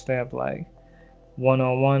timestamp, like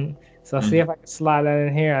 101? So I'll see if I can slide that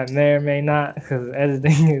in here. I may or may not, because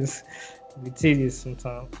editing is tedious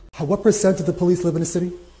sometimes. What percent of the police live in the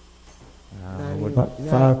city? About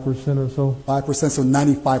 5% or so. 5%, so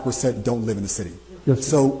 95% don't live in the city. Yes, sir.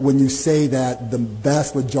 So when you say that the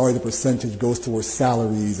vast majority of the percentage goes towards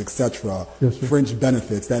salaries, etc., yes, sir, fringe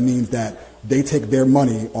benefits, that means that they take their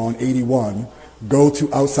money on 81, go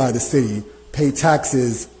to outside the city, pay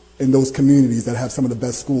taxes in those communities that have some of the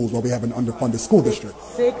best schools while we have an underfunded school district.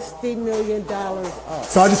 $60 million up.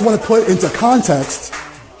 So I just want to put into context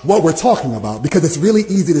what we're talking about, because it's really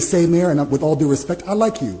easy to say, Mayor, and with all due respect, I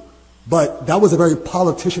like you, but that was a very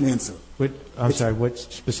politician answer. I'm sorry, what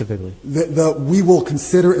specifically? We will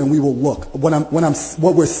consider and we will look.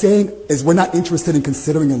 What we're saying is we're not interested in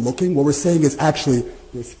considering and looking. What we're saying is actually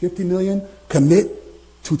there's 50 million, commit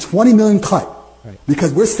to 20 million cut. Right.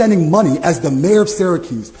 Because we're sending money as the mayor of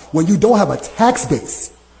Syracuse. When you don't have a tax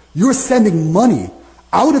base, you're sending money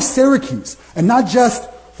out of Syracuse, and not just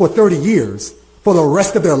for 30 years, for the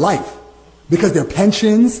rest of their life. Because their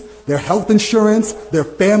pensions, their health insurance, their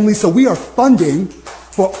families. So we are funding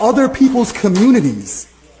for other people's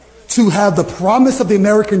communities to have the promise of the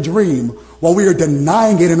American dream while we are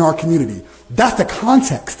denying it in our community. That's the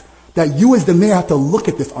context that you as the mayor have to look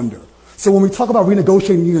at this under. So when we talk about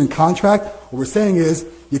renegotiating union contract, what we're saying is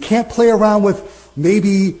you can't play around with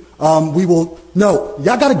maybe no, y'all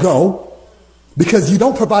gotta go because you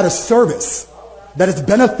don't provide a service that is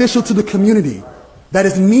beneficial to the community, that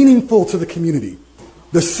is meaningful to the community.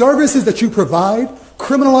 The services that you provide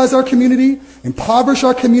criminalize our community, impoverish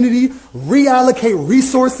our community, reallocate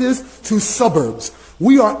resources to suburbs.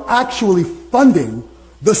 We are actually funding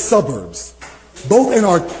the suburbs, both in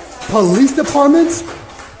our police departments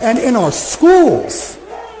and in our schools.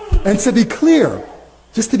 And to be clear,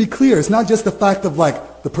 it's not just the fact of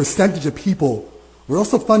like the percentage of people. We're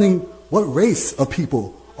also funding what race of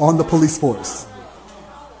people on the police force.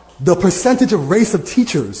 The percentage of race of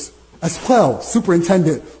teachers as well,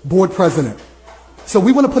 superintendent, board president. So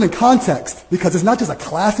we want to put in context, because it's not just a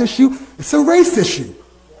class issue, it's a race issue.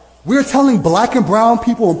 We're telling black and brown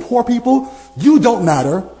people and poor people, you don't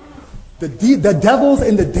matter. The devil's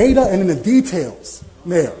in the data and in the details.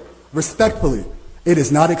 Mayor, respectfully, it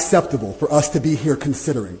is not acceptable for us to be here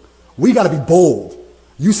considering. We got to be bold.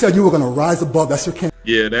 You said you were going to rise above. That's your campaign.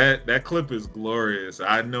 Yeah, that clip is glorious.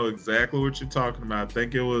 I know exactly what you're talking about. I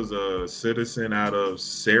think it was a citizen out of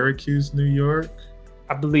Syracuse, New York.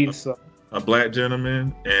 I believe so. A black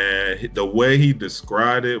gentleman, and the way he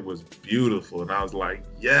described it was beautiful. And I was like,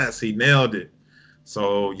 yes, he nailed it.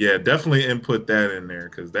 So yeah, definitely input that in there,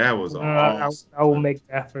 because that was awesome. I will make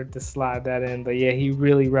the effort to slide that in. But yeah, he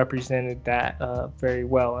really represented that very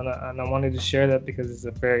well. And I wanted to share that because it's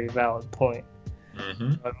a very valid point.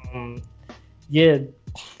 Mm-hmm. But, yeah,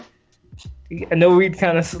 I know we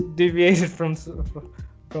kind of deviated from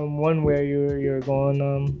one where you're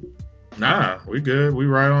going. Nah, we good. We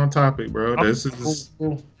right on topic, bro. Oh, this is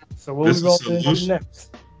cool. So what we going to do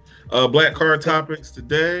next? Black card topics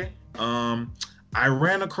today. I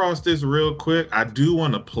ran across this real quick. I do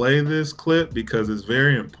want to play this clip because it's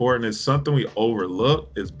very important. It's something we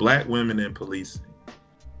overlook. Is black women in policing.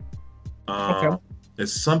 Okay.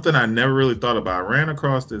 It's something I never really thought about. I ran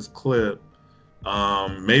across this clip.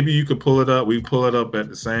 Maybe you could pull it up. We pull it up at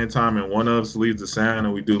the same time, and one of us leaves the sound,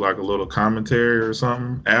 and we do like a little commentary or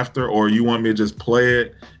something after. Or you want me to just play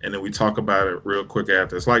it and then we talk about it real quick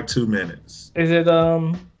after? It's like 2 minutes. Is it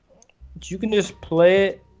you can just play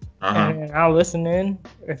it and I'll listen in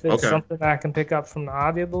if it's something I can pick up from the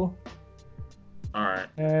audible. All right.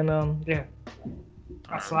 And yeah,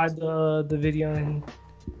 I'll slide the video in.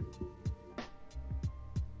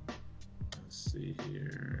 Let's see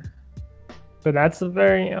here. But that's a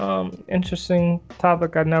very interesting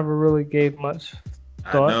topic. I never really gave much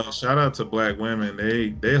thought. I know. Shout out to Black women.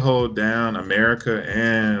 They hold down America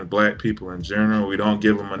and Black people in general. We don't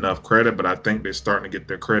give them enough credit, but I think they're starting to get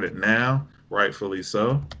their credit now, rightfully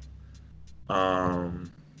so.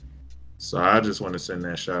 So I just want to send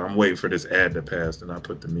that shout. I'm waiting for this ad to pass, and I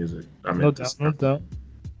put the music. No doubt.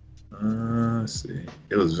 Let's see.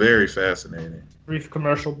 It was very fascinating. Brief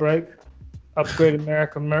commercial break. Upgrade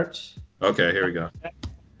America merch. Okay, here we go.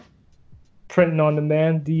 Printing on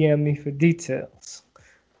demand. DM me for details.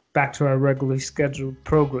 Back to our regularly scheduled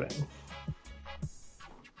program.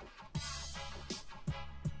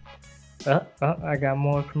 I got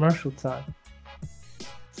more commercial time.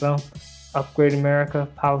 So, Upgrade America,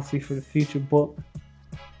 Policy for the Future book,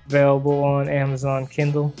 available on Amazon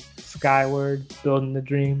Kindle. Skyward, Building the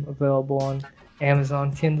Dream, available on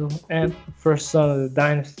Amazon Kindle. And First Son of the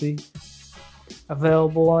Dynasty,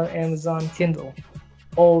 available on Amazon Kindle.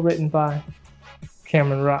 All written by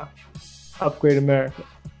Cameron Rock. Upgrade America.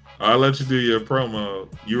 I'll let you do your promo.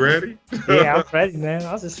 You ready? Yeah, I'm ready, man.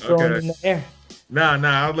 I was just throwing it in the air. Nah,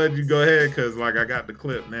 I'll let you go ahead because I got the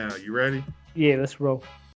clip now. You ready? Yeah, let's roll.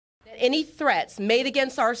 Any threats made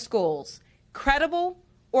against our schools, credible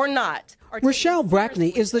or not. Rochelle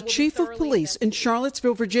Brackney is the chief of police in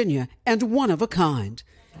Charlottesville, Virginia, and one of a kind.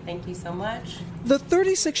 Thank you so much. The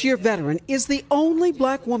 36-year veteran is the only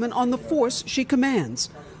Black woman on the force she commands.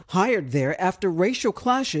 Hired there after racial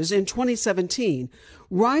clashes in 2017,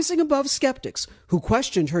 rising above skeptics who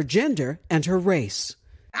questioned her gender and her race.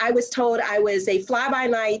 I was told I was a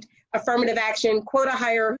fly-by-night affirmative action quota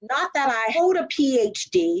hire, not that I hold a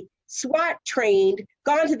PhD, SWAT trained,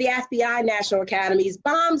 gone to the FBI National Academies,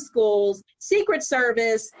 bombed schools, Secret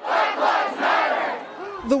Service. Black Lives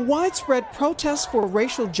Matter! The widespread protests for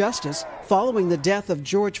racial justice following the death of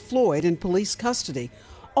George Floyd in police custody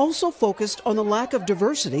also focused on the lack of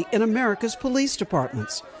diversity in America's police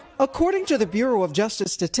departments. According to the Bureau of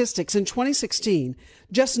Justice Statistics in 2016,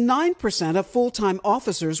 just 9% of full-time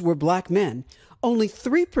officers were Black men. Only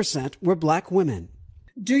 3% were Black women.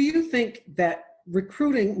 Do you think that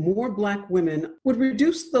recruiting more Black women would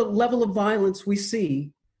reduce the level of violence we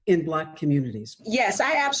see in Black communities? Yes,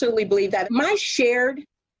 I absolutely believe that. My shared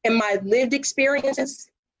and my lived experiences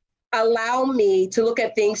allow me to look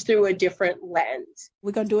at things through a different lens.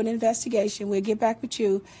 We're going to do an investigation. We'll get back with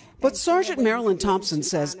you. But Sergeant Marilyn Thompson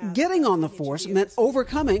says getting on the force meant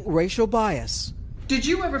overcoming racial bias. Did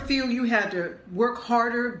you ever feel you had to work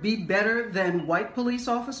harder, be better than white police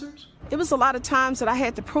officers? It was a lot of times that I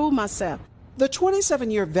had to prove myself. The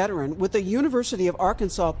 27-year veteran with the University of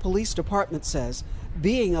Arkansas Police Department says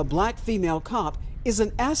being a Black female cop is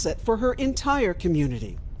an asset for her entire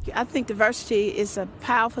community. I think diversity is a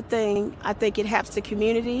powerful thing. I think it helps the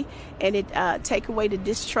community and it take away the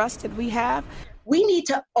distrust that we have. We need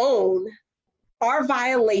to own our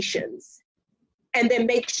violations and then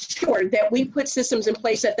make sure that we put systems in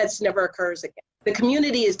place that never occurs again. The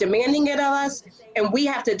community is demanding it of us, and we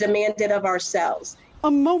have to demand it of ourselves. A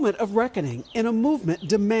moment of reckoning in a movement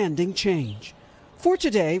demanding change. For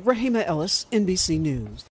today, Rahima Ellis, NBC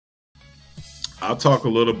News. I'll talk a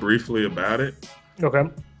little briefly about it. Okay.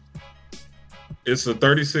 It's a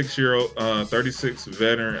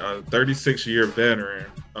 36-year veteran,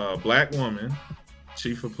 Black woman,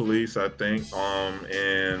 chief of police, I think,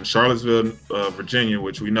 in Charlottesville, Virginia,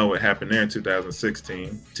 which we know what happened there in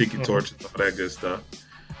 2016, tiki torches, all that good stuff.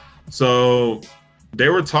 So they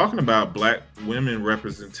were talking about Black women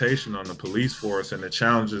representation on the police force and the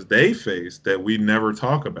challenges they face that we never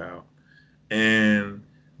talk about. And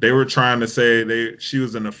they were trying to say she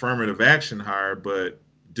was an affirmative action hire, but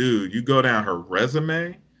dude, you go down her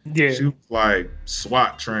resume, she was like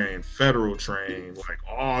SWAT trained, federal trained, like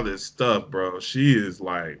all this stuff, bro. She is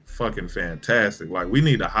like fucking fantastic. Like, we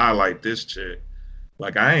need to highlight this chick.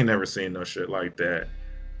 Like, I ain't never seen no shit like that.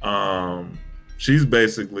 She's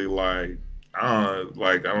basically like, I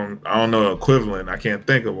don't know equivalent. I can't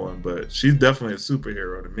think of one, but she's definitely a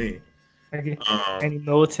superhero to me. Any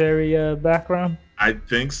military background? I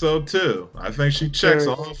think so too. I think she checks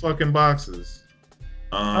all fucking boxes.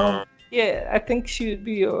 Yeah, I think she would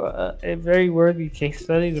be a very worthy case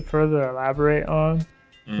study to further elaborate on.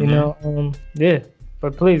 You know, yeah.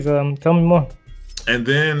 But please, tell me more. And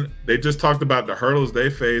then they just talked about the hurdles they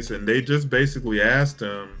face, and they just basically asked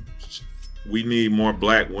them, we need more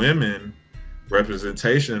Black women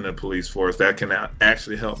representation in the police force that can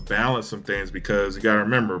actually help balance some things, because you got to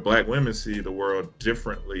remember, Black women see the world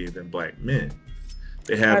differently than Black men.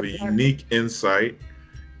 They have a unique insight.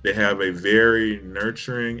 They have a very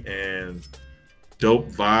nurturing and dope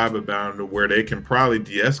vibe about them, where they can probably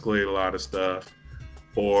de-escalate a lot of stuff.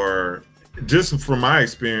 Or just from my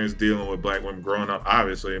experience dealing with Black women growing up,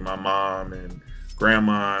 obviously my mom and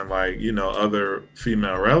grandma and, like, you know, other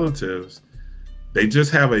female relatives, they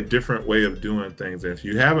just have a different way of doing things. And if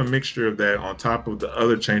you have a mixture of that on top of the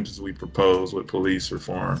other changes we propose with police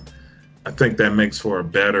reform, I think that makes for a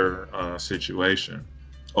better situation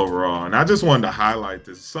overall. And I just wanted to highlight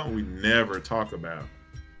this. It's something we never talk about.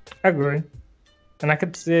 I agree. And I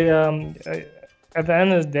could say at the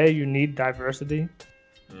end of the day, you need diversity.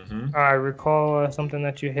 I recall something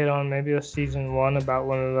that you hit on, maybe it was season 1, about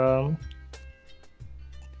one of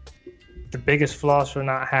the biggest flaws for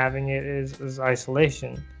not having it is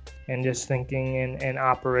isolation and just thinking and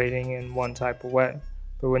operating in one type of way.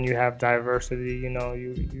 But when you have diversity, you know,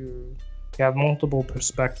 you have multiple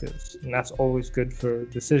perspectives, and that's always good for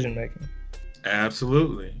decision making.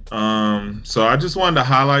 Absolutely. So I just wanted to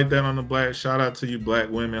highlight that on the Black. Shout out to you Black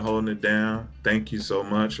women holding it down. Thank you so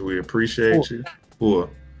much. We appreciate you. Cool.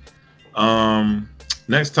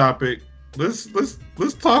 Next topic. Let's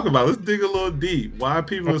talk about. Let's dig a little deep. Why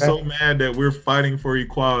people are so mad that we're fighting for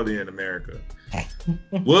equality in America?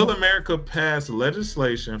 Will America pass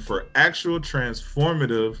legislation for actual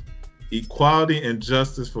transformative equality and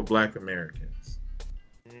justice for Black Americans?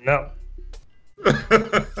 No.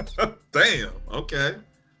 Damn. Okay.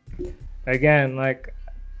 Again, like,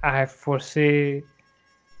 I foresee,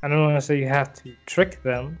 I don't want to say you have to trick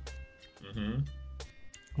them,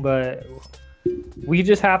 but we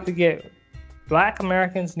just have to get, Black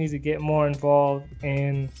Americans need to get more involved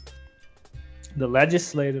in the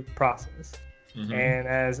legislative process. And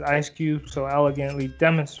as Ice Cube so elegantly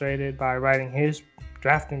demonstrated by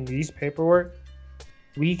drafting these paperwork,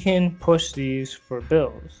 we can push these for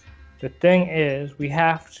bills. The thing is, we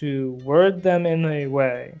have to word them in a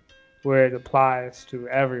way where it applies to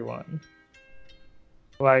everyone.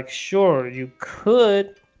 Like, sure, you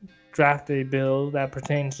could draft a bill that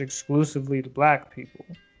pertains exclusively to Black people,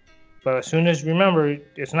 but as soon as, remember,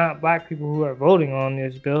 it's not Black people who are voting on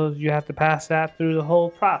these bills. You have to pass that through the whole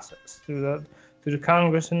process, through the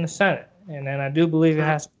Congress and the Senate, and then I do believe it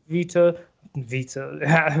has to be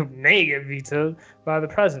may get vetoed by the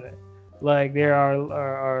president. Like, there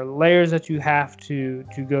are layers that you have to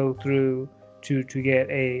go through to get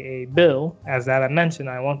a bill. As that I mentioned,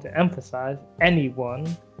 I want to emphasize, anyone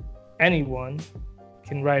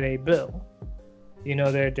can write a bill. You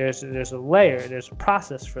know, there's a layer, there's a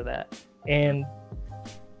process for that, and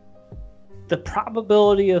the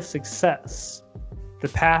probability of success to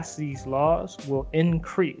pass these laws will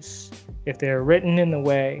increase if they're written in a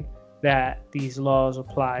way that these laws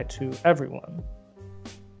apply to everyone.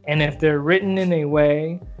 And if they're written in a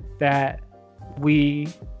way that we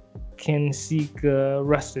can seek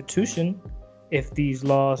restitution if these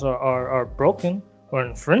laws are broken or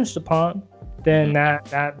infringed upon, then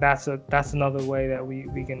that's another way that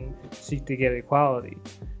we can seek to get equality.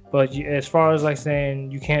 But as far as like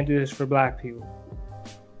saying you can't do this for Black people,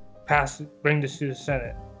 bring this to the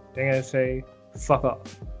Senate, they're gonna say fuck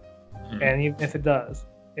off. And even if it does,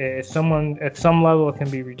 if someone at some level it can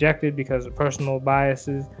be rejected because of personal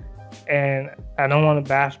biases, and I don't want to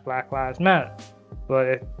bash Black Lives Matter,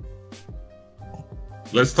 but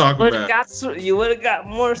let's talk about you would have got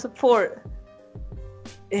more support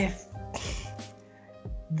if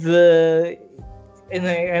and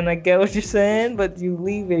I get what you're saying, but you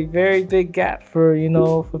leave a very big gap for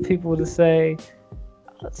people to say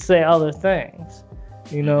other things,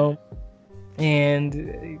 and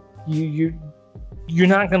you're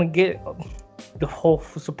not gonna get the whole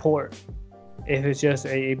support if it's just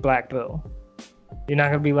a Black bill. You're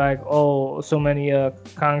not gonna be like, oh, so many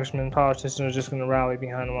congressmen, politicians are just gonna rally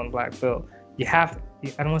behind one Black bill. You have to.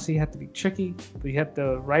 I don't want to say you have to be tricky, but you have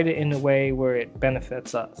to write it in a way where it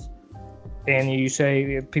benefits us. And you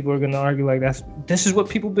say people are going to argue like this is what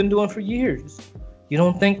people have been doing for years. You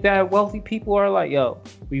don't think that wealthy people are like, yo,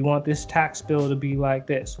 we want this tax bill to be like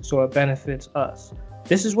this so it benefits us.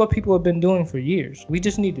 This is what people have been doing for years. We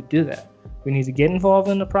just need to do that. We need to get involved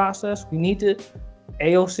in the process. We need to,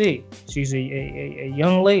 AOC, she's a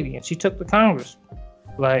young lady and she took the Congress.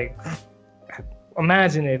 Like,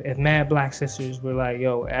 imagine if mad black sisters were like,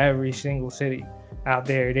 yo, every single city out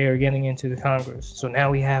there, they are getting into the Congress. So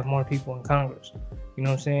now we have more people in Congress. You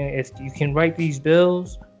know what I'm saying? If you can write these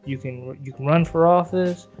bills, you can run for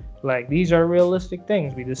office. Like, these are realistic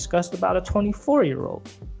things. We discussed about a 24-year-old,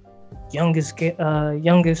 youngest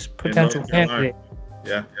potential candidate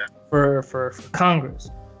for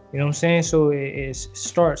Congress. You know what I'm saying? So it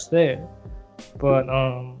starts there. But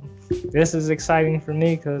this is exciting for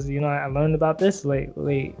me because, you know, I learned about this late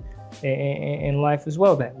in life as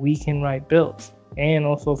well, that we can write bills. And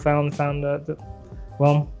also found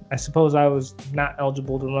well, I suppose I was not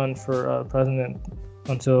eligible to run for president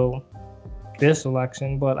until this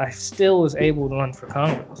election, but I still was able to run for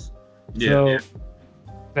Congress.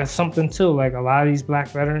 That's something too. Like, a lot of these black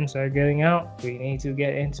veterans are getting out. We need to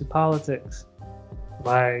get into politics.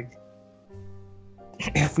 Like,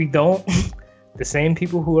 if we don't, the same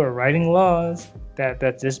people who are writing laws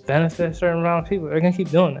that just benefit a certain round of people, they're gonna keep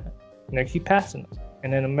doing that, and they keep passing them,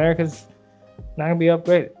 and then America's not gonna be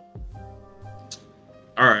upgraded.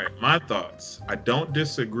 All right, my thoughts. I don't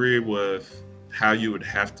disagree with how you would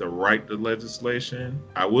have to write the legislation.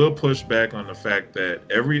 I will push back on the fact that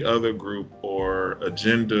every other group or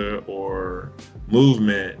agenda or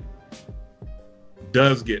movement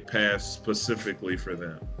does get passed specifically for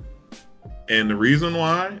them. And the reason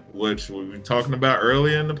why, which we were talking about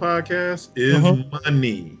earlier in the podcast, is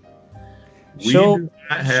money. We do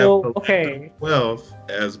not have wealth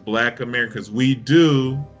as Black Americans. We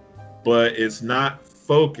do, but it's not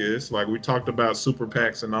focused. Like we talked about super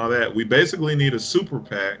PACs and all that. We basically need a super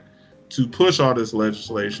PAC to push all this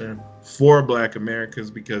legislation for Black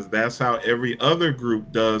Americans, because that's how every other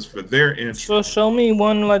group does for their interests. So show me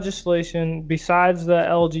one legislation besides the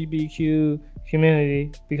LGBTQ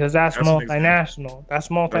community, because that's multinational. That's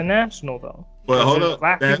multinational though. But hold up.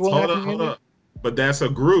 Hold up. But that's a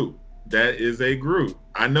group. That is a group.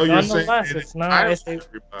 I know you're saying it's not. It's a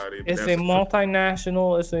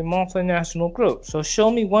multinational. It's a multinational group. So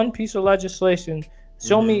show me one piece of legislation.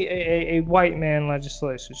 Show me a white man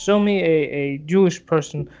legislation. Show me a Jewish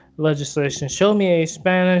person legislation. Show me a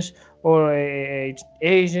Spanish or a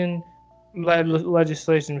Asian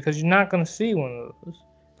legislation, because you're not going to see one of those,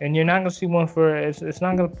 and you're not going to see one for. It's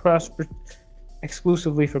not going to prosper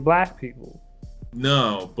exclusively for Black people.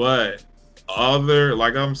 No, but.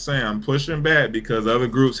 Like I'm saying, I'm pushing back because other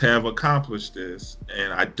groups have accomplished this,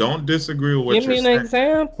 and I don't disagree with what you're saying. Give me an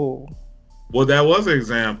example. Well, that was an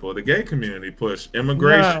example. The gay community pushed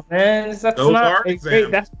immigration. Nah, man, that's not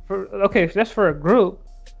examples. That's for a group,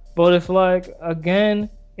 but it's like, again,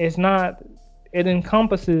 it's not. It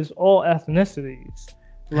encompasses all ethnicities.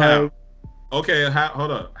 How?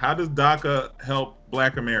 Hold up. How does DACA help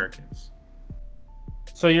Black Americans?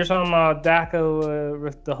 So you're talking about DACA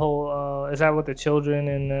with the whole? Is that with the children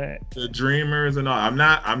and the dreamers and all? I'm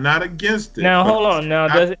not against it. Now hold on. Now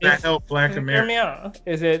does it help Black Americans? Hear me out.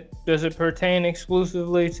 Does it pertain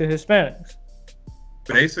exclusively to Hispanics?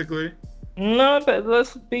 Basically. No, but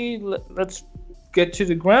let's get to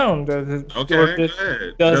the ground. Does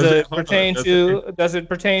it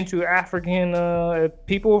pertain to African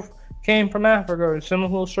people came from Africa or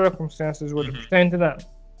similar circumstances? Would it pertain to them?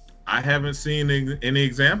 I haven't seen any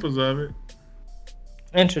examples of it.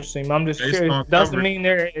 Interesting. I'm just curious. It doesn't mean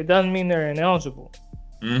they're ineligible.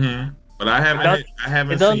 But I haven't.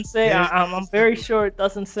 It doesn't say. I'm very sure it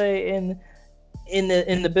doesn't say in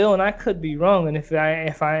the bill, and I could be wrong. And if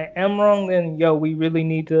I am wrong, then we really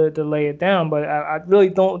need to lay it down. But I really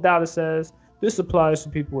don't doubt it says this applies to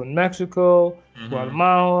people in Mexico,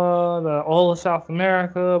 Guatemala, all of South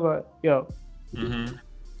America. But you know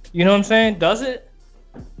what I'm saying? Does it?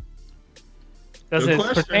 Does it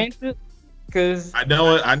pertain to? Because I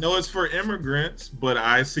know it's for immigrants, but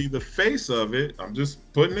I see the face of it. I'm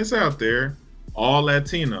just putting this out there, all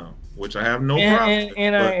Latino, which I have no problem with.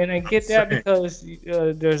 And I get that because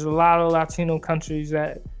there's a lot of Latino countries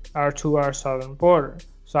that are to our southern border,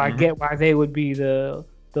 so I get why they would be the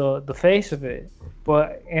face of it.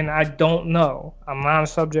 But I don't know. I'm not a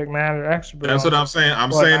subject matter expert. That's what I'm saying.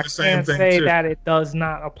 I'm saying the same thing too. I can't say that it does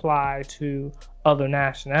not apply to other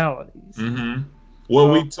nationalities.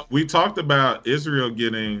 Well, we talked about Israel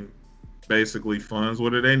getting basically funds.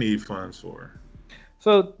 What do they need funds for?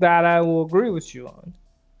 So that I will agree with you on.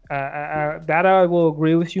 I will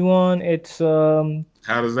agree with you on. It's how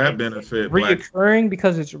does that benefit? Reoccurring,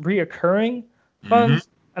 because it's reoccurring funds.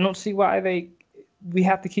 I don't see why we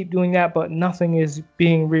have to keep doing that, but nothing is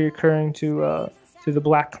being reoccurring to the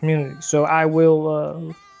Black community. So I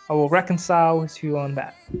will reconcile with you on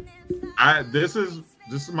that. This is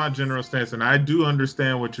this is my general stance, and I do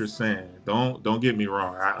understand what you're saying. Don't get me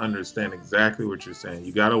wrong. I understand exactly what you're saying.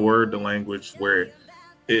 You got to word the language where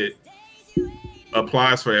it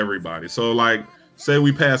applies for everybody. So, like, say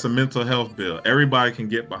we pass a mental health bill, everybody can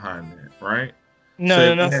get behind that, right?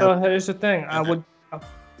 No. So here's the thing. I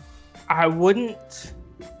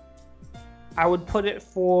would put it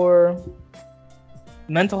for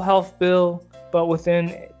mental health bill, but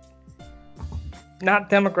within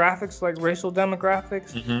not demographics like racial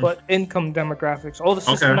demographics, but income demographics. All the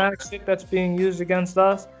systematic shit that's being used against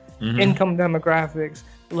us, income demographics,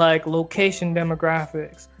 like location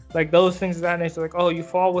demographics, like those things of that nature. Like, oh, you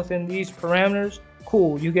fall within these parameters,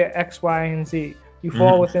 cool, you get X, Y, and Z. You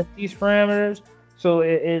fall within these parameters, so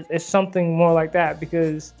it's something more like that,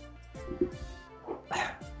 because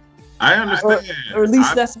I understand, or at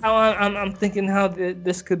least that's how I'm thinking how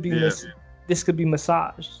this could be this could be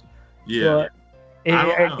massaged. Yeah. But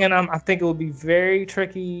I think it would be very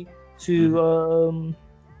tricky to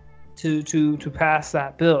pass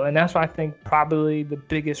that bill, and that's why I think probably the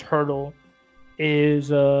biggest hurdle is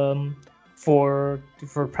for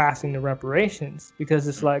passing the reparations, because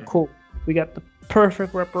it's like, cool, we got the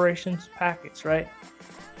perfect reparations package, right?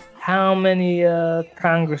 How many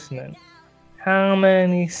congressmen, how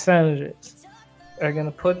many senators are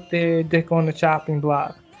gonna put their dick on the chopping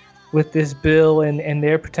block with this bill and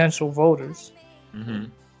their potential voters?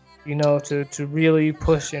 You know, to really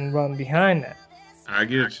push and run behind that. I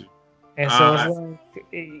get you. And so it's like,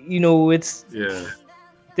 you know,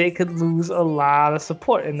 they could lose a lot of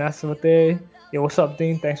support, and that's what what's up,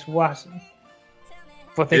 Dean? Thanks for watching.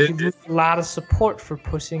 But they could lose a lot of support for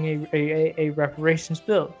pushing a reparations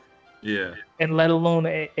bill. Yeah. And let alone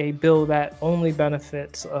a bill that only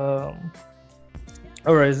benefits or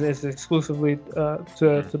is exclusively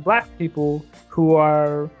to black people who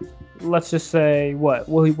are, let's just say, what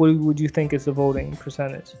would you think is the voting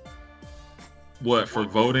percentage? What, for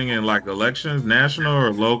voting in like elections, national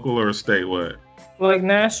or local or state? What? Like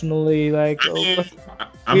nationally, like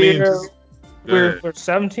we're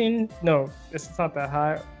 17. No, it's not that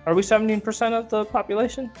high. Are we 17% of the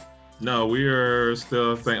population? No, we are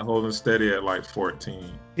still, I think, holding steady at like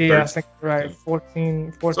 14. Yeah, I think right.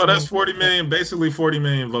 14. So that's 40 million, basically 40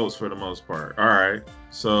 million votes for the most part. All right.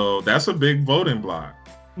 So that's a big voting block.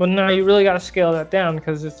 But now you really got to scale that down,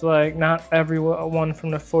 because it's like not everyone from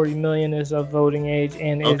the 40 million is of voting age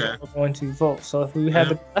and is going to vote. So if we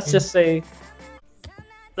had let's just say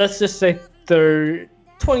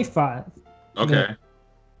 25. Okay.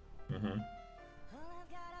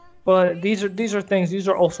 But these are things. These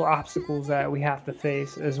are also obstacles that we have to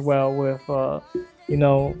face as well with, you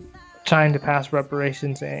know, trying to pass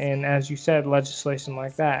reparations and, as you said, legislation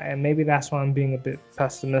like that. And maybe that's why I'm being a bit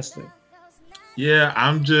pessimistic. Yeah,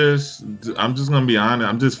 I'm just gonna be honest.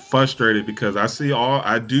 I'm just frustrated because I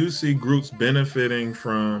do see groups benefiting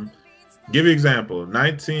from. Give you an example.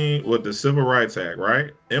 With the Civil Rights Act,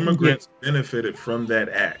 right? Immigrants benefited from that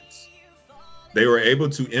act. They were able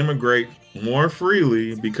to immigrate more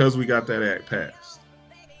freely because we got that act passed.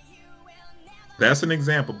 That's an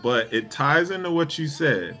example, but it ties into what you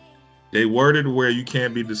said. They worded where you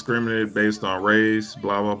can't be discriminated based on race,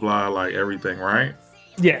 blah, blah, blah, like everything, right?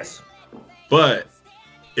 Yes. But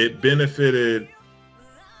it benefited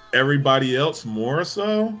everybody else more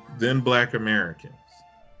so than Black Americans.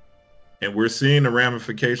 And we're seeing the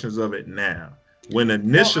ramifications of it now. When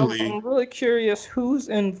initially... I'm really curious who's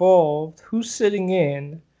involved, who's sitting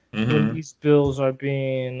in when these bills are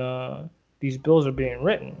being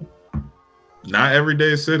written. Not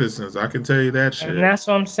everyday citizens, I can tell you that shit. And that's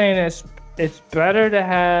what I'm saying. It's better to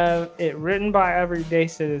have it written by everyday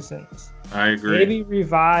citizens. I agree. Maybe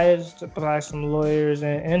revised by some lawyers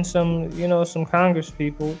and some, you know, some Congress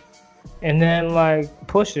people, and then like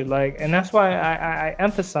push it. And that's why I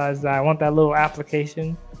emphasize that I want that little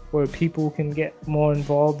application where people can get more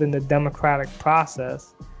involved in the democratic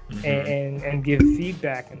process and give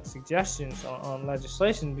feedback and suggestions on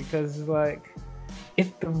legislation, because like,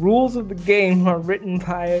 if the rules of the game are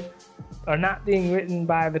not being written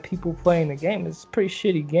by the people playing the game, it's a pretty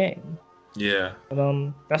shitty game. Yeah.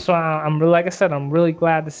 But that's why I'm really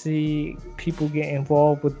glad to see people get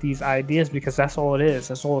involved with these ideas, because that's all it is.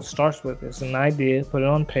 That's all it starts with. It's an idea, put it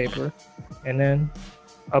on paper, and then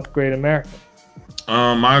upgrade America.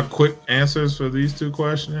 My quick answers for these two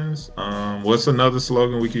questions. What's another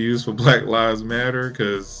slogan we could use for Black Lives Matter?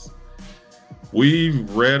 Because we've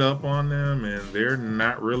read up on them and they're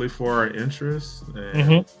not really for our interests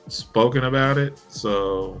and spoken about it.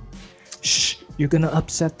 So shh, you're gonna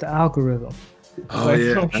upset the algorithm. Oh Like,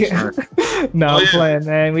 yeah, that's right. no, Oh, I'm yeah. playing,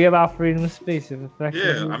 man. We about freedom of speech.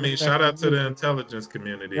 Yeah, I mean, shout out to the intelligence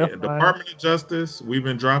community You're and fine. Department of Justice. We've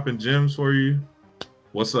been dropping gems for you.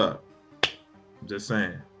 What's up? Just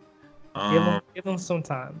saying. Give them some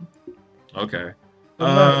time. Okay.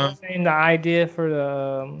 Saying the idea for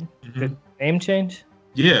the name change.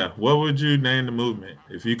 Yeah, what would you name the movement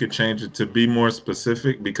if you could change it to be more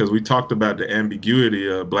specific? Because we talked about the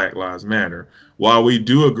ambiguity of Black Lives Matter. While we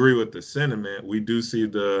do agree with the sentiment, we do see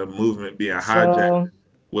the movement being hijacked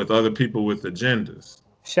with other people with agendas.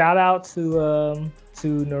 Shout out to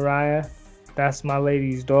Naraya. That's my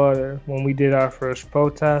lady's daughter. When we did our first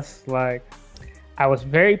protest, like, I was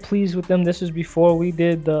very pleased with them. This was before we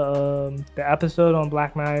did the episode on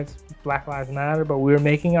Black Lives Matter, but we were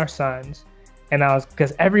making our signs. And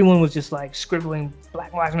because everyone was just like scribbling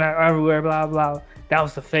Black Lives Matter everywhere, blah, blah. That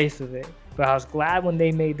was the face of it. But I was glad when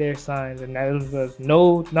they made their signs, and there was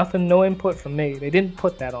no input from me. They didn't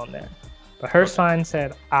put that on there. But her sign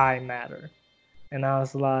said, I matter. And I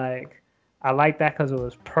was like, I like that because it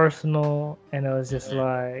was personal, and it was just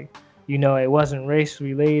like, it wasn't race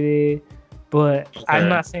related. But I'm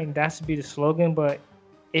not saying that should be the slogan, but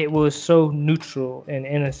it was so neutral and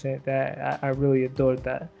innocent that I really adored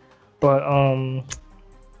that. But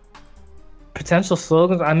potential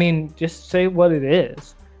slogans, I mean, just say what it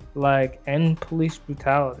is. Like, end police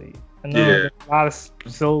brutality. I know there's a lot of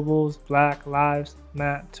syllables. Black Lives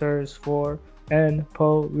Matters for end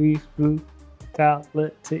police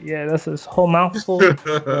brutality. Yeah, that's this whole mouthful.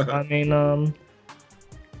 I mean,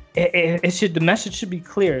 the message should be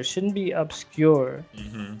clear. It shouldn't be obscure.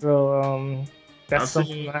 So that's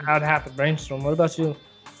something I'd have to brainstorm. What about you?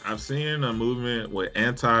 I've seen a movement with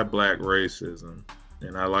anti-Black racism,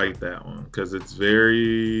 and I like that one because it's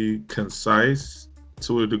very concise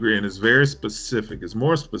to a degree, and it's very specific. It's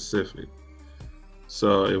more specific.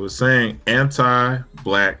 So it was saying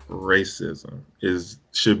anti-Black racism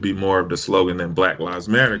should be more of the slogan than Black Lives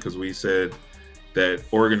Matter, because we said that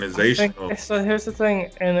organizational. So here's the thing,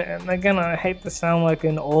 and again, I hate to sound like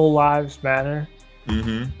an all lives matter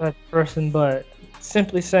that person, but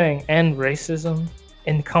simply saying end racism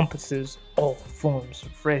encompasses all forms of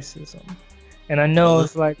racism. And I know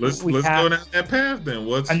it's like let's go down that path then.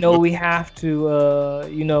 We have to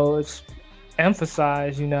it's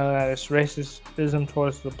emphasize that it's racism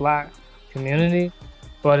towards the Black community,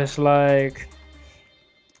 but it's like,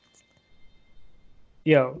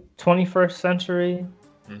 21st century,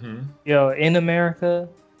 in America,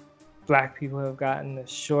 Black people have gotten the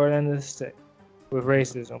short end of the stick with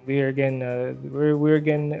racism.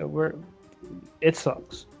 It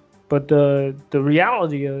sucks. But the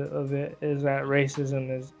reality of it is that racism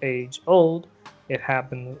is age old. It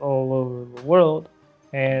happens all over the world,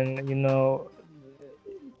 and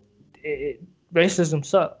racism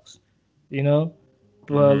sucks.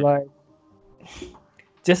 But like,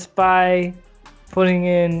 just by putting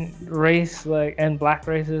in race and Black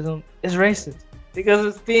racism is racist, because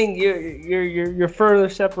it's you're further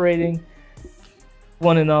separating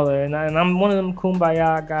one another, and I'm one of them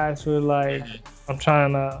kumbaya guys who are like, I'm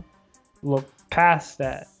trying to look past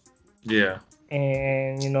that,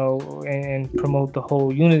 and and promote the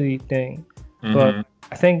whole unity thing. But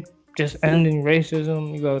I think just ending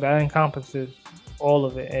racism, that encompasses all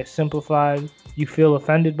of it. It's simplified. You feel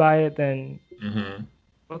offended by it, then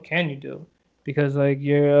what can you do? Because like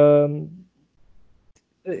you're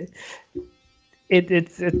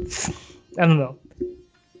it's I don't know.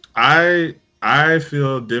 I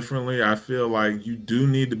feel differently. I feel like you do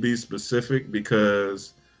need to be specific,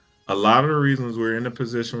 because a lot of the reasons we're in the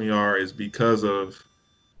position we are is because of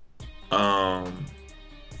how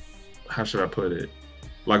should I put it?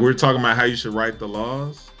 Like, we're talking about how you should write the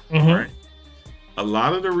laws, right? A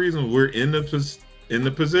lot of the reasons we're in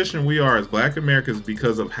the position we are as Black Americans is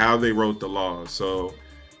because of how they wrote the laws. So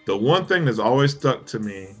the one thing that's always stuck to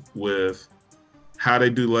me with how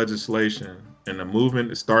they do legislation, and the movement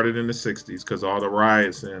that started in the 60s, because all the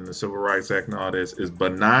riots and the Civil Rights Act and all this, is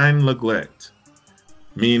benign neglect.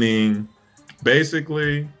 Meaning,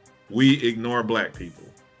 basically, we ignore Black people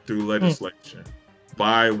through legislation.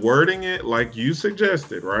 By wording it like you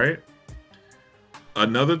suggested, right?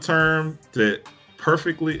 Another term that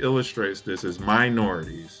perfectly illustrates this is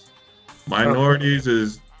minorities. Minorities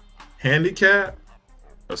is handicap,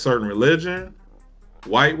 a certain religion,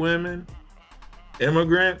 white women,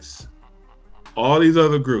 immigrants, all these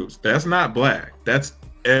other groups. That's not Black. That's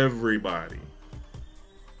everybody.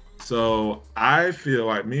 So I feel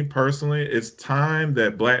like, me personally, it's time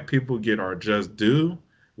that Black people get our just due.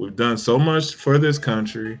 We've done so much for this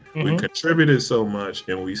country. We've contributed so much,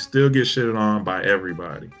 and we still get shitted on by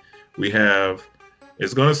everybody. We have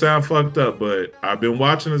It's gonna sound fucked up, but I've been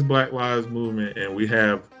watching this Black Lives Movement, and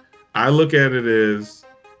I look at it as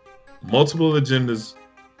multiple agendas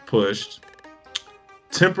pushed,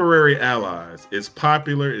 temporary allies. It's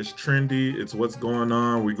popular, it's trendy, it's what's going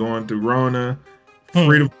on. We're going through Rona.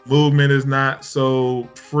 Freedom movement is not so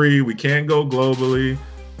free. We can't go globally.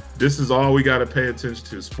 This is all we got to pay attention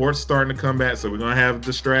to. Sports starting to come back, so we're gonna have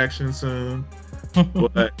distractions soon.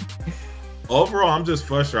 But overall, I'm just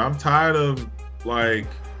frustrated. I'm tired of like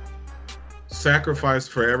sacrifice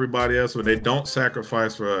for everybody else when they don't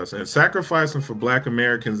sacrifice for us. And sacrificing for Black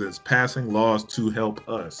Americans is passing laws to help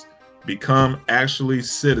us become actually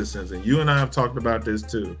citizens. And you and I have talked about this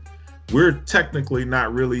too. We're technically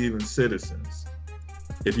not really even citizens.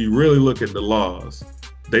 If you really look at the laws,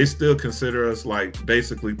 they still consider us like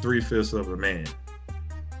basically 3/5 of a man.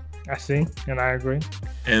 I see, and I agree.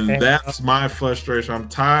 And that's my frustration. I'm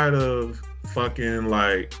tired of fucking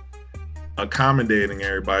like accommodating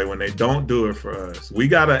everybody when they don't do it for us. We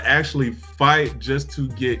gotta actually fight just to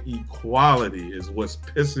get equality is what's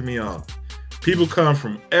pissing me off. People come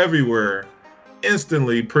from everywhere,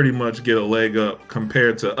 instantly pretty much get a leg up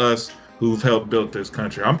compared to us who've helped build this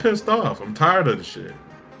country. I'm pissed off. I'm tired of the shit.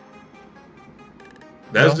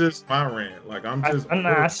 That's just my rant. Like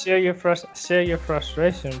I share your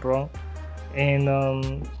frustration, bro.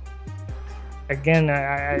 And again,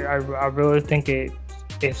 I really think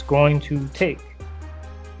it's going to take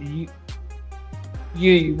we're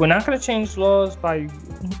not gonna change laws by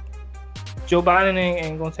Joe Biden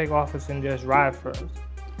ain't gonna take office and just ride for us.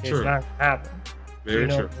 It's not gonna happen. Very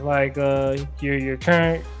true. Like your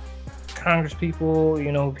current Congress people,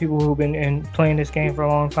 people who've been playing this game for a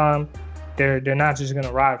long time. They're not just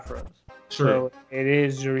gonna ride for us. True. So it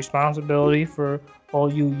is your responsibility for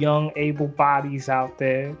all you young, able bodies out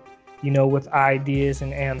there, with ideas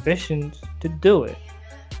and ambitions to do it.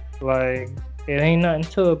 Like, it ain't nothing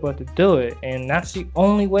to it but to do it, and that's the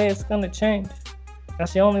only way it's gonna change.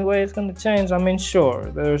 That's the only way it's gonna change. I mean,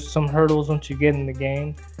 sure, there's some hurdles once you get in the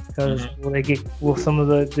game, because will some of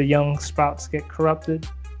the young sprouts get corrupted?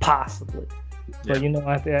 Possibly. But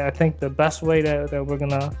I think the best way that we're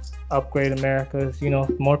gonna upgrade America is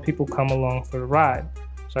more people come along for the ride.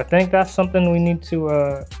 So I think that's something we need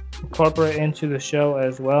to incorporate into the show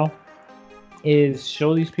as well, is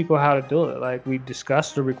show these people how to do it. Like, we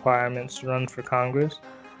discussed the requirements to run for Congress.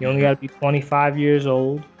 You only got to be 25 years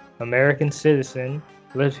old, American citizen,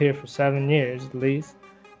 lived here for 7 years at least,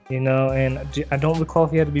 and I don't recall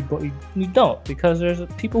if you had to be, you don't, because there's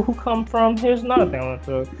people who come from, here's another thing I want to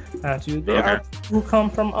throw at you, there are people who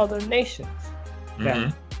come from other nations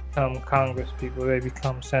that become Congress people, they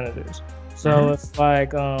become senators. So it's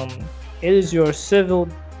like, it is your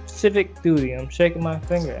civic duty, I'm shaking my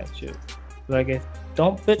finger at you. Like,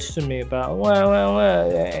 don't bitch to me about,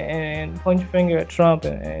 and point your finger at Trump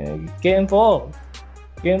and get involved.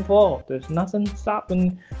 Get involved. There's nothing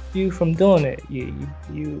stopping you from doing it. You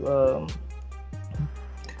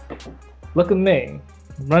look at me,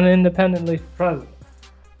 running independently for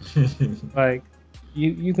president. Like,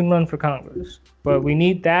 you can run for Congress, but we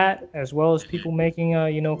need that, as well as people making,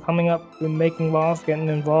 coming up with making laws, getting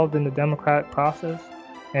involved in the democratic process,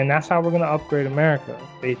 and that's how we're gonna upgrade America.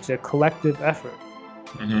 It's a collective effort.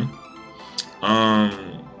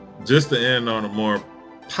 Just to end on a more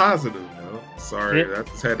positive note, sorry, I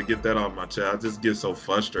just had to get that off my chest. I just get so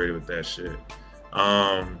frustrated with that shit.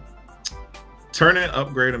 Turning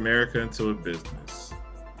Upgrade America into a business.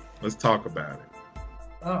 Let's talk about it.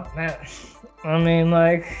 Oh man, I mean,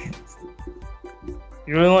 like,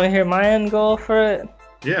 you really want to hear my end goal for it?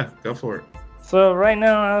 Yeah, go for it. So right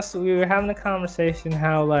now, we were having a conversation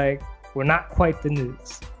how, like, we're not quite the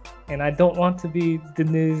news. And I don't want to be the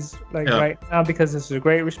news right now, because it's a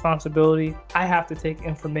great responsibility. I have to take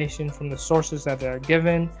information from the sources that are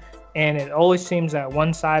given, and it always seems that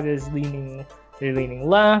one side is they're leaning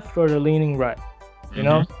left or they're leaning right, you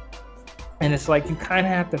know? And it's like you kind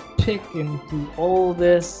of have to pick and do all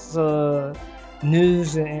this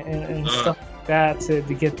news and stuff like that to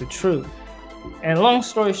get the truth. And long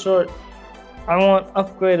story short, I want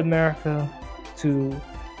Upgrade America to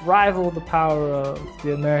rival the power of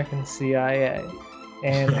the American CIA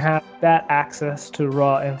and have that access to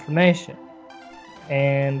raw information.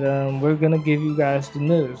 And we're going to give you guys the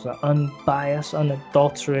news, the unbiased,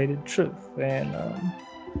 unadulterated truth, and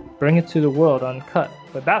bring it to the world uncut.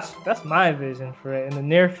 But that's my vision for it. In the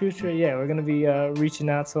near future, we're going to be reaching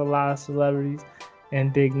out to a lot of celebrities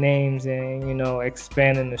and big names and,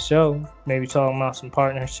 expanding the show, maybe talking about some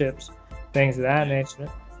partnerships, things of that nature.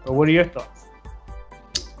 But what are your thoughts?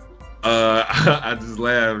 I just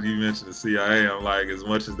laughed when you mentioned the CIA. I'm like, as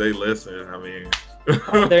much as they listen, I mean,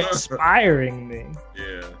 Oh, they're inspiring me.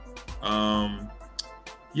 Yeah.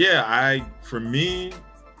 For me,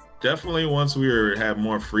 definitely once we have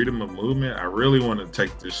more freedom of movement, I really want to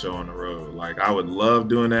take this show on the road. Like, I would love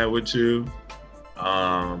doing that with you.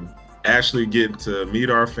 Actually get to meet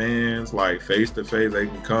our fans, like face to face. They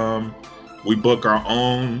can come. We book our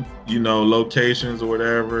own, locations or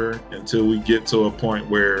whatever until we get to a point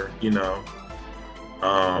where,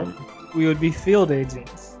 we would be field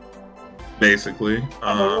agents. Basically.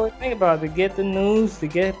 Really think about it. To get the news, to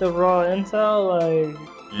get the raw intel, like,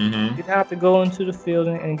 you'd have to go into the field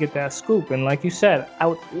and get that scoop. And like you said, I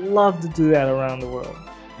would love to do that around the world.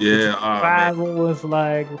 Yeah. Travel was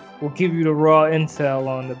like, we'll give you the raw intel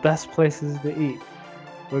on the best places to eat.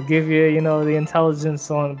 We'll give you, the intelligence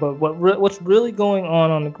on, but what's really going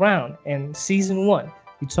on the ground. And season 1,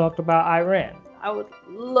 you talked about Iran. I would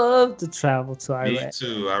love to travel to Iran. Me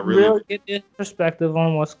too. I really get this perspective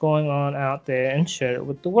on what's going on out there and share it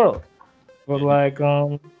with the world. But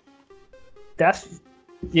I'm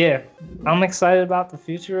excited about the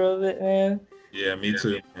future of it, man. Yeah, me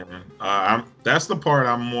too, man. That's the part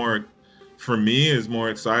for me is more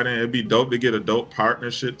exciting. It'd be dope to get a dope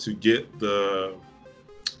partnership to get the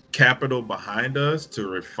capital behind us to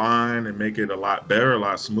refine and make it a lot better, a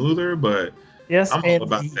lot smoother. But yes, I'm all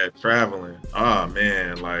about that traveling. Oh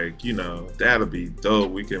man, that'll be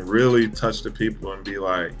dope. We can really touch the people and be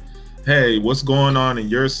like, hey, what's going on in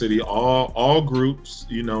your city? All groups,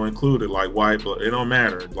 included, like white, but it don't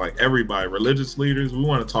matter. Like everybody, religious leaders, we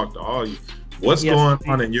want to talk to all you. What's going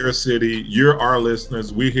on in your city? You're our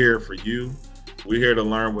listeners. We're here for you. We're here to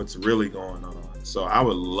learn what's really going on. So I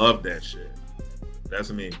would love that shit.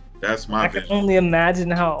 That's me. That's my vision. I can only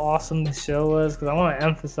imagine how awesome the show was, because I want to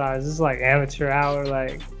emphasize this is like amateur hour.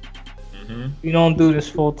 Like, we don't do this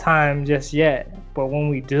full time just yet, but when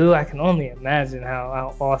we do, I can only imagine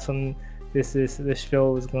how awesome this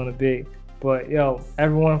show is going to be. But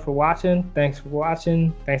everyone for watching, thanks for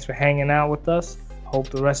watching. Thanks for hanging out with us. Hope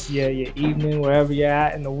the rest of your evening, wherever you're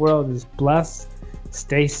at in the world, is blessed.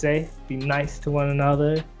 Stay safe, be nice to one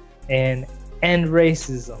another, and end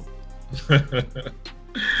racism.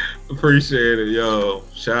 Appreciate it, yo.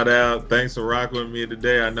 Shout out. Thanks for rocking with me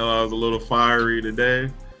today. I know I was a little fiery today,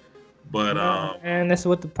 but and that's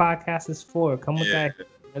what the podcast is for. Come with that.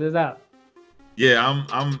 Get it out. Yeah,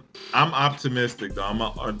 I'm optimistic though. I'm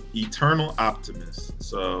an eternal optimist.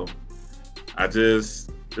 So I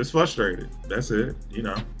just frustrated. That's it.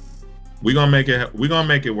 We're gonna make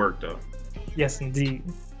it work though. Yes, indeed.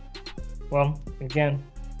 Well, again,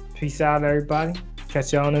 peace out, everybody.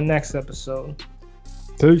 Catch y'all on the next episode.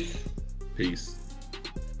 Peace.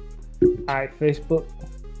 All right, Facebook.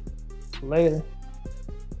 Later.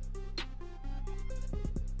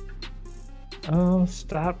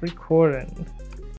 Stop recording.